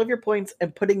out all of your points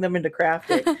and putting them into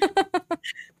crafting.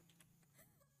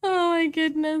 Oh my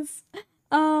goodness.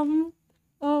 Oh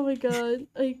my god.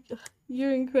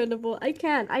 You're incredible. I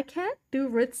can't do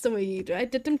Ritz the way you do. I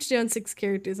did them today on 6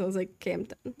 characters. I was like, okay, I'm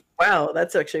done. Wow,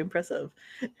 that's actually impressive.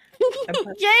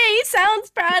 Yay,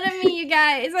 sounds proud of me, you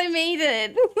guys. I made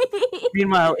it.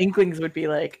 Meanwhile, Inklings would be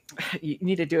like, you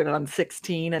need to do it on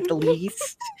 16 at the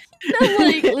least. I'm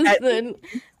like, listen,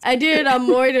 I did it on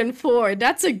more than 4.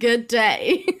 That's a good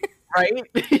day. Right?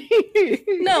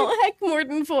 No, heck, more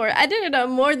than 4. I did it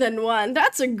on more than 1.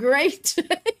 That's a great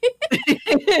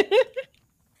day.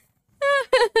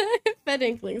 Bet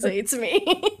Inklings hates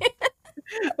me.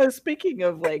 Speaking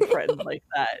of like friends like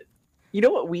that, you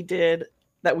know what we did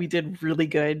that we did really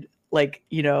good, like,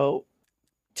 2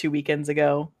 weekends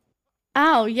ago?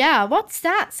 Oh yeah, what's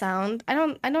that sound? I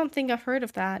don't think I've heard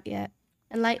of that yet.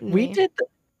 Enlighten me.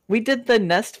 We did the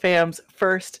Nest Fam's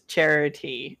first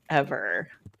charity ever.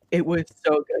 It was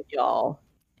so good, y'all.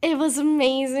 It was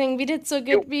amazing. We did so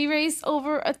good. We raised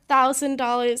over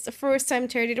 $1,000 the first time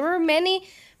charity. There were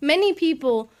many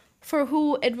people for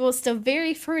who it was the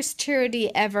very first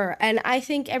charity ever, and I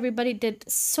think everybody did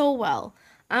so well.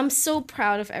 I'm so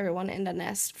proud of everyone in the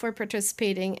Nest for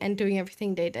participating and doing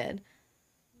everything they did.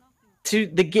 To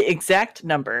the exact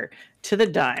number to the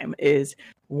dime is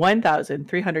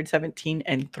 1,317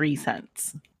 and 3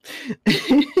 cents.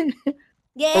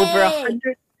 Yay! Over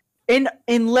 100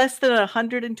 in less than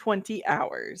 120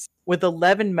 hours, with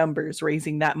 11 members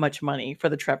raising that much money for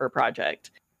the Trevor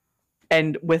Project.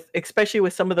 And with especially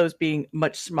with some of those being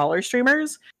much smaller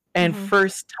streamers and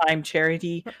first time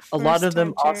charity, a lot of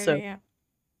them also a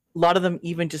lot of them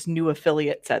even just new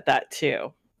affiliates at that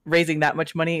too. Raising that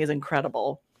much money is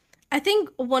incredible. I think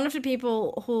one of the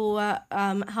people who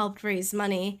helped raise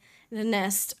money in the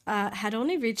Nest had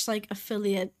only reached like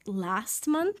affiliate last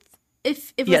month.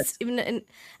 If it was even,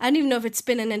 I don't even know if it's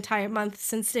been an entire month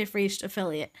since they've reached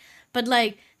affiliate. But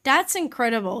like, that's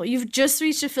incredible. You've just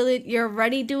reached affiliate. You're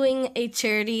already doing a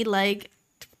charity. Like,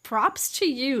 props to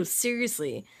you.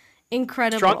 Seriously,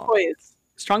 incredible.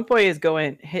 Strong Boy is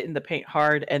going hitting the paint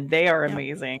hard, and they are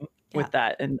amazing with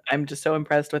that. And I'm just so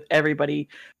impressed with everybody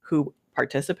who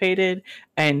participated.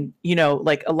 And you know,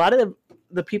 like a lot of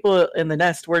the people in the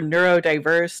Nest, we're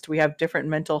neurodiverse. We have different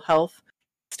mental health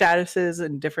statuses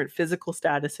and different physical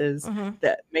statuses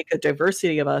that make a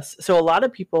diversity of us. So a lot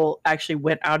of people actually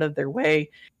went out of their way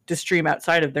to stream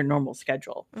outside of their normal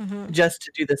schedule just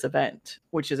to do this event,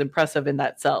 which is impressive in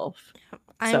that self.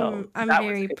 I'm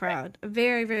very proud.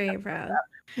 Very, very proud.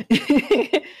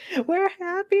 We're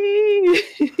happy.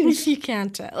 If you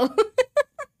can't tell.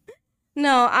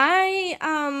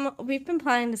 No, we've been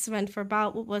planning this event for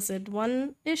about, what was it,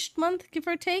 1-ish month, give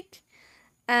or take?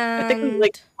 I think we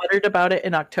like fluttered about it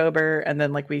in October, and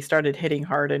then like we started hitting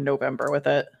hard in November with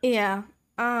it. Yeah.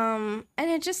 And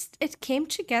it came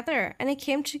together, and it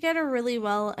came together really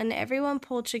well, and everyone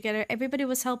pulled together. Everybody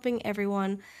was helping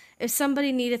everyone. If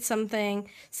somebody needed something,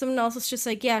 someone else was just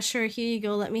like, yeah, sure, here you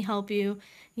go, let me help you.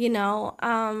 You know,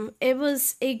 it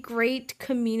was a great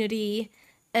community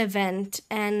event,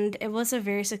 and it was a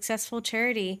very successful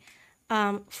charity.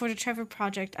 For the Trevor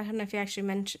Project. I don't know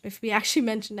if we actually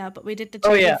mentioned that, but we did the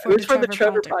charity for the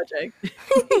Trevor Project.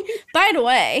 By the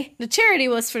way, the charity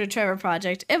was for the Trevor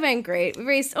Project. It went great. We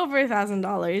raised over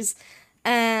 $1,000,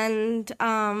 and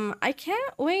I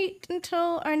can't wait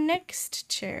until our next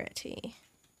charity.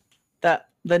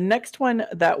 The next one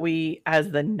that we,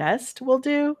 as the Nest, will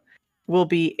do will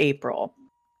be April.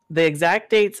 The exact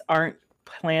dates aren't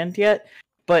planned yet,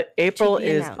 but April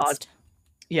is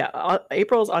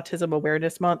April is Autism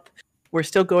Awareness Month. We're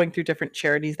still going through different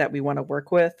charities that we want to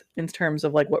work with in terms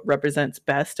of like what represents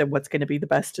best and what's going to be the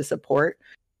best to support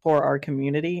for our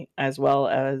community as well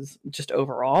as just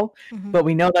overall. But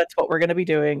we know that's what we're going to be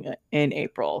doing in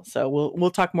April. So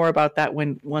we'll talk more about that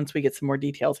once we get some more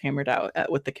details hammered out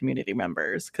with the community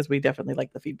members, because we definitely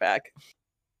like the feedback.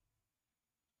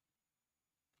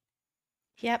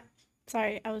 Yep.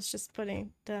 Sorry, I was just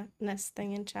putting the Nest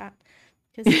thing in chat.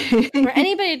 Because for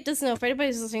anybody that doesn't know, for anybody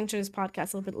who's listening to this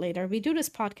podcast a little bit later, we do this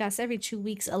podcast every 2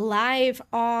 weeks live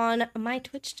on my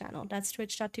Twitch channel. That's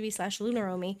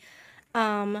twitch.tv/Lunaromi,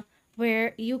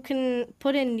 where you can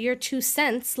put in your 2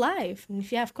 cents live. And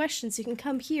if you have questions, you can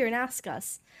come here and ask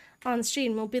us on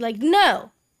stream. We'll be like,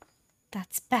 no,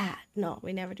 that's bad. No,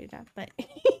 we never do that. But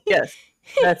yes,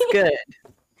 that's good.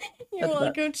 You're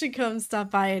welcome to come stop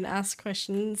by and ask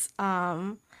questions.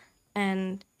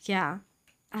 And yeah.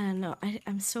 I don't know.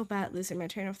 I'm so bad at losing my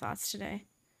train of thoughts today.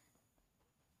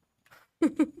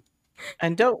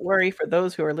 And don't worry, for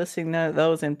those who are listening to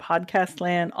those in podcast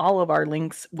land, all of our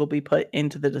links will be put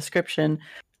into the description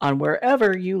on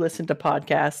wherever you listen to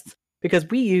podcasts, because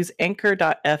we use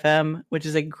anchor.fm, which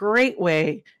is a great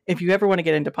way if you ever want to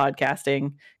get into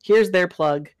podcasting. Here's their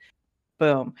plug.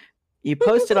 Boom. You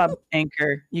post it on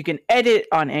Anchor. You can edit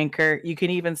on Anchor. You can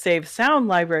even save sound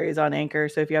libraries on Anchor.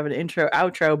 So if you have an intro,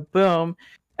 outro, boom.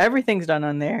 Everything's done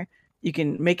on there. You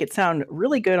can make it sound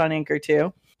really good on Anchor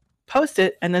too. Post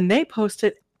it, and then they post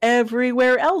it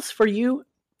everywhere else for you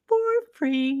for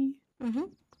free.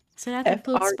 So that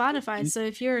includes Spotify. So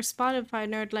if you're a Spotify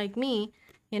nerd like me,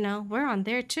 you know, we're on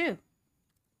there too.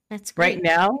 That's great.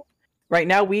 Right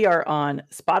now we are on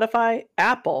Spotify,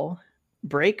 Apple,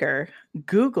 Breaker,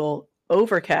 Google,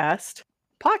 Overcast,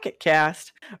 Pocket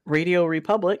Cast, Radio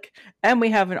Republic, and we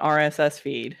have an RSS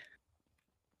feed.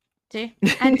 See?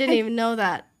 I didn't even know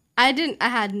that. I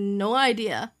had no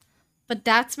idea. But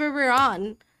that's where we're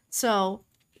on. So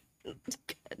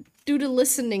do the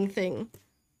listening thing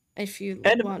if you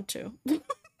want to.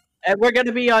 And we're going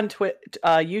to be on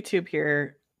YouTube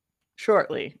here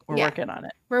shortly. We're working on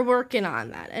it. We're working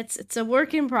on that. It's a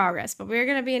work in progress, but we're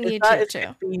going to be in YouTube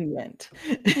too. Convenient.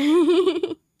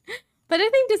 But I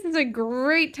think this is a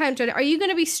great time to. Are you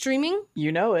going to be streaming?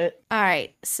 You know it. All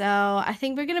right, so I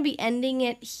think we're going to be ending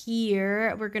it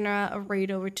here. We're going to raid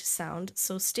over to sound,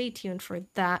 so stay tuned for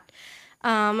that.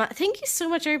 Thank you so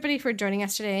much, everybody, for joining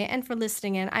us today and for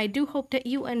listening in. I do hope that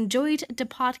you enjoyed the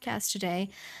podcast today.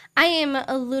 I am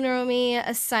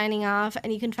Lunaromi signing off,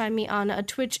 and you can find me on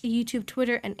Twitch, YouTube,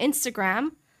 Twitter, and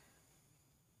Instagram.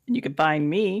 And you can find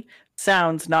me,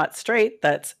 Sounds Not Straight,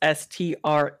 that's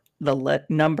STR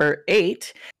number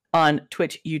 8, on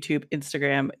Twitch, YouTube,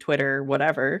 Instagram, Twitter,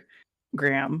 whatever,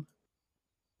 Graham.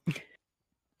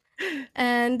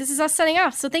 And this is us signing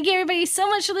off. So thank you everybody so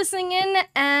much for listening in.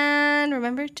 And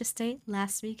remember to stay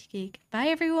last week geek. Bye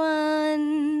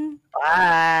everyone.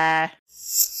 Bye.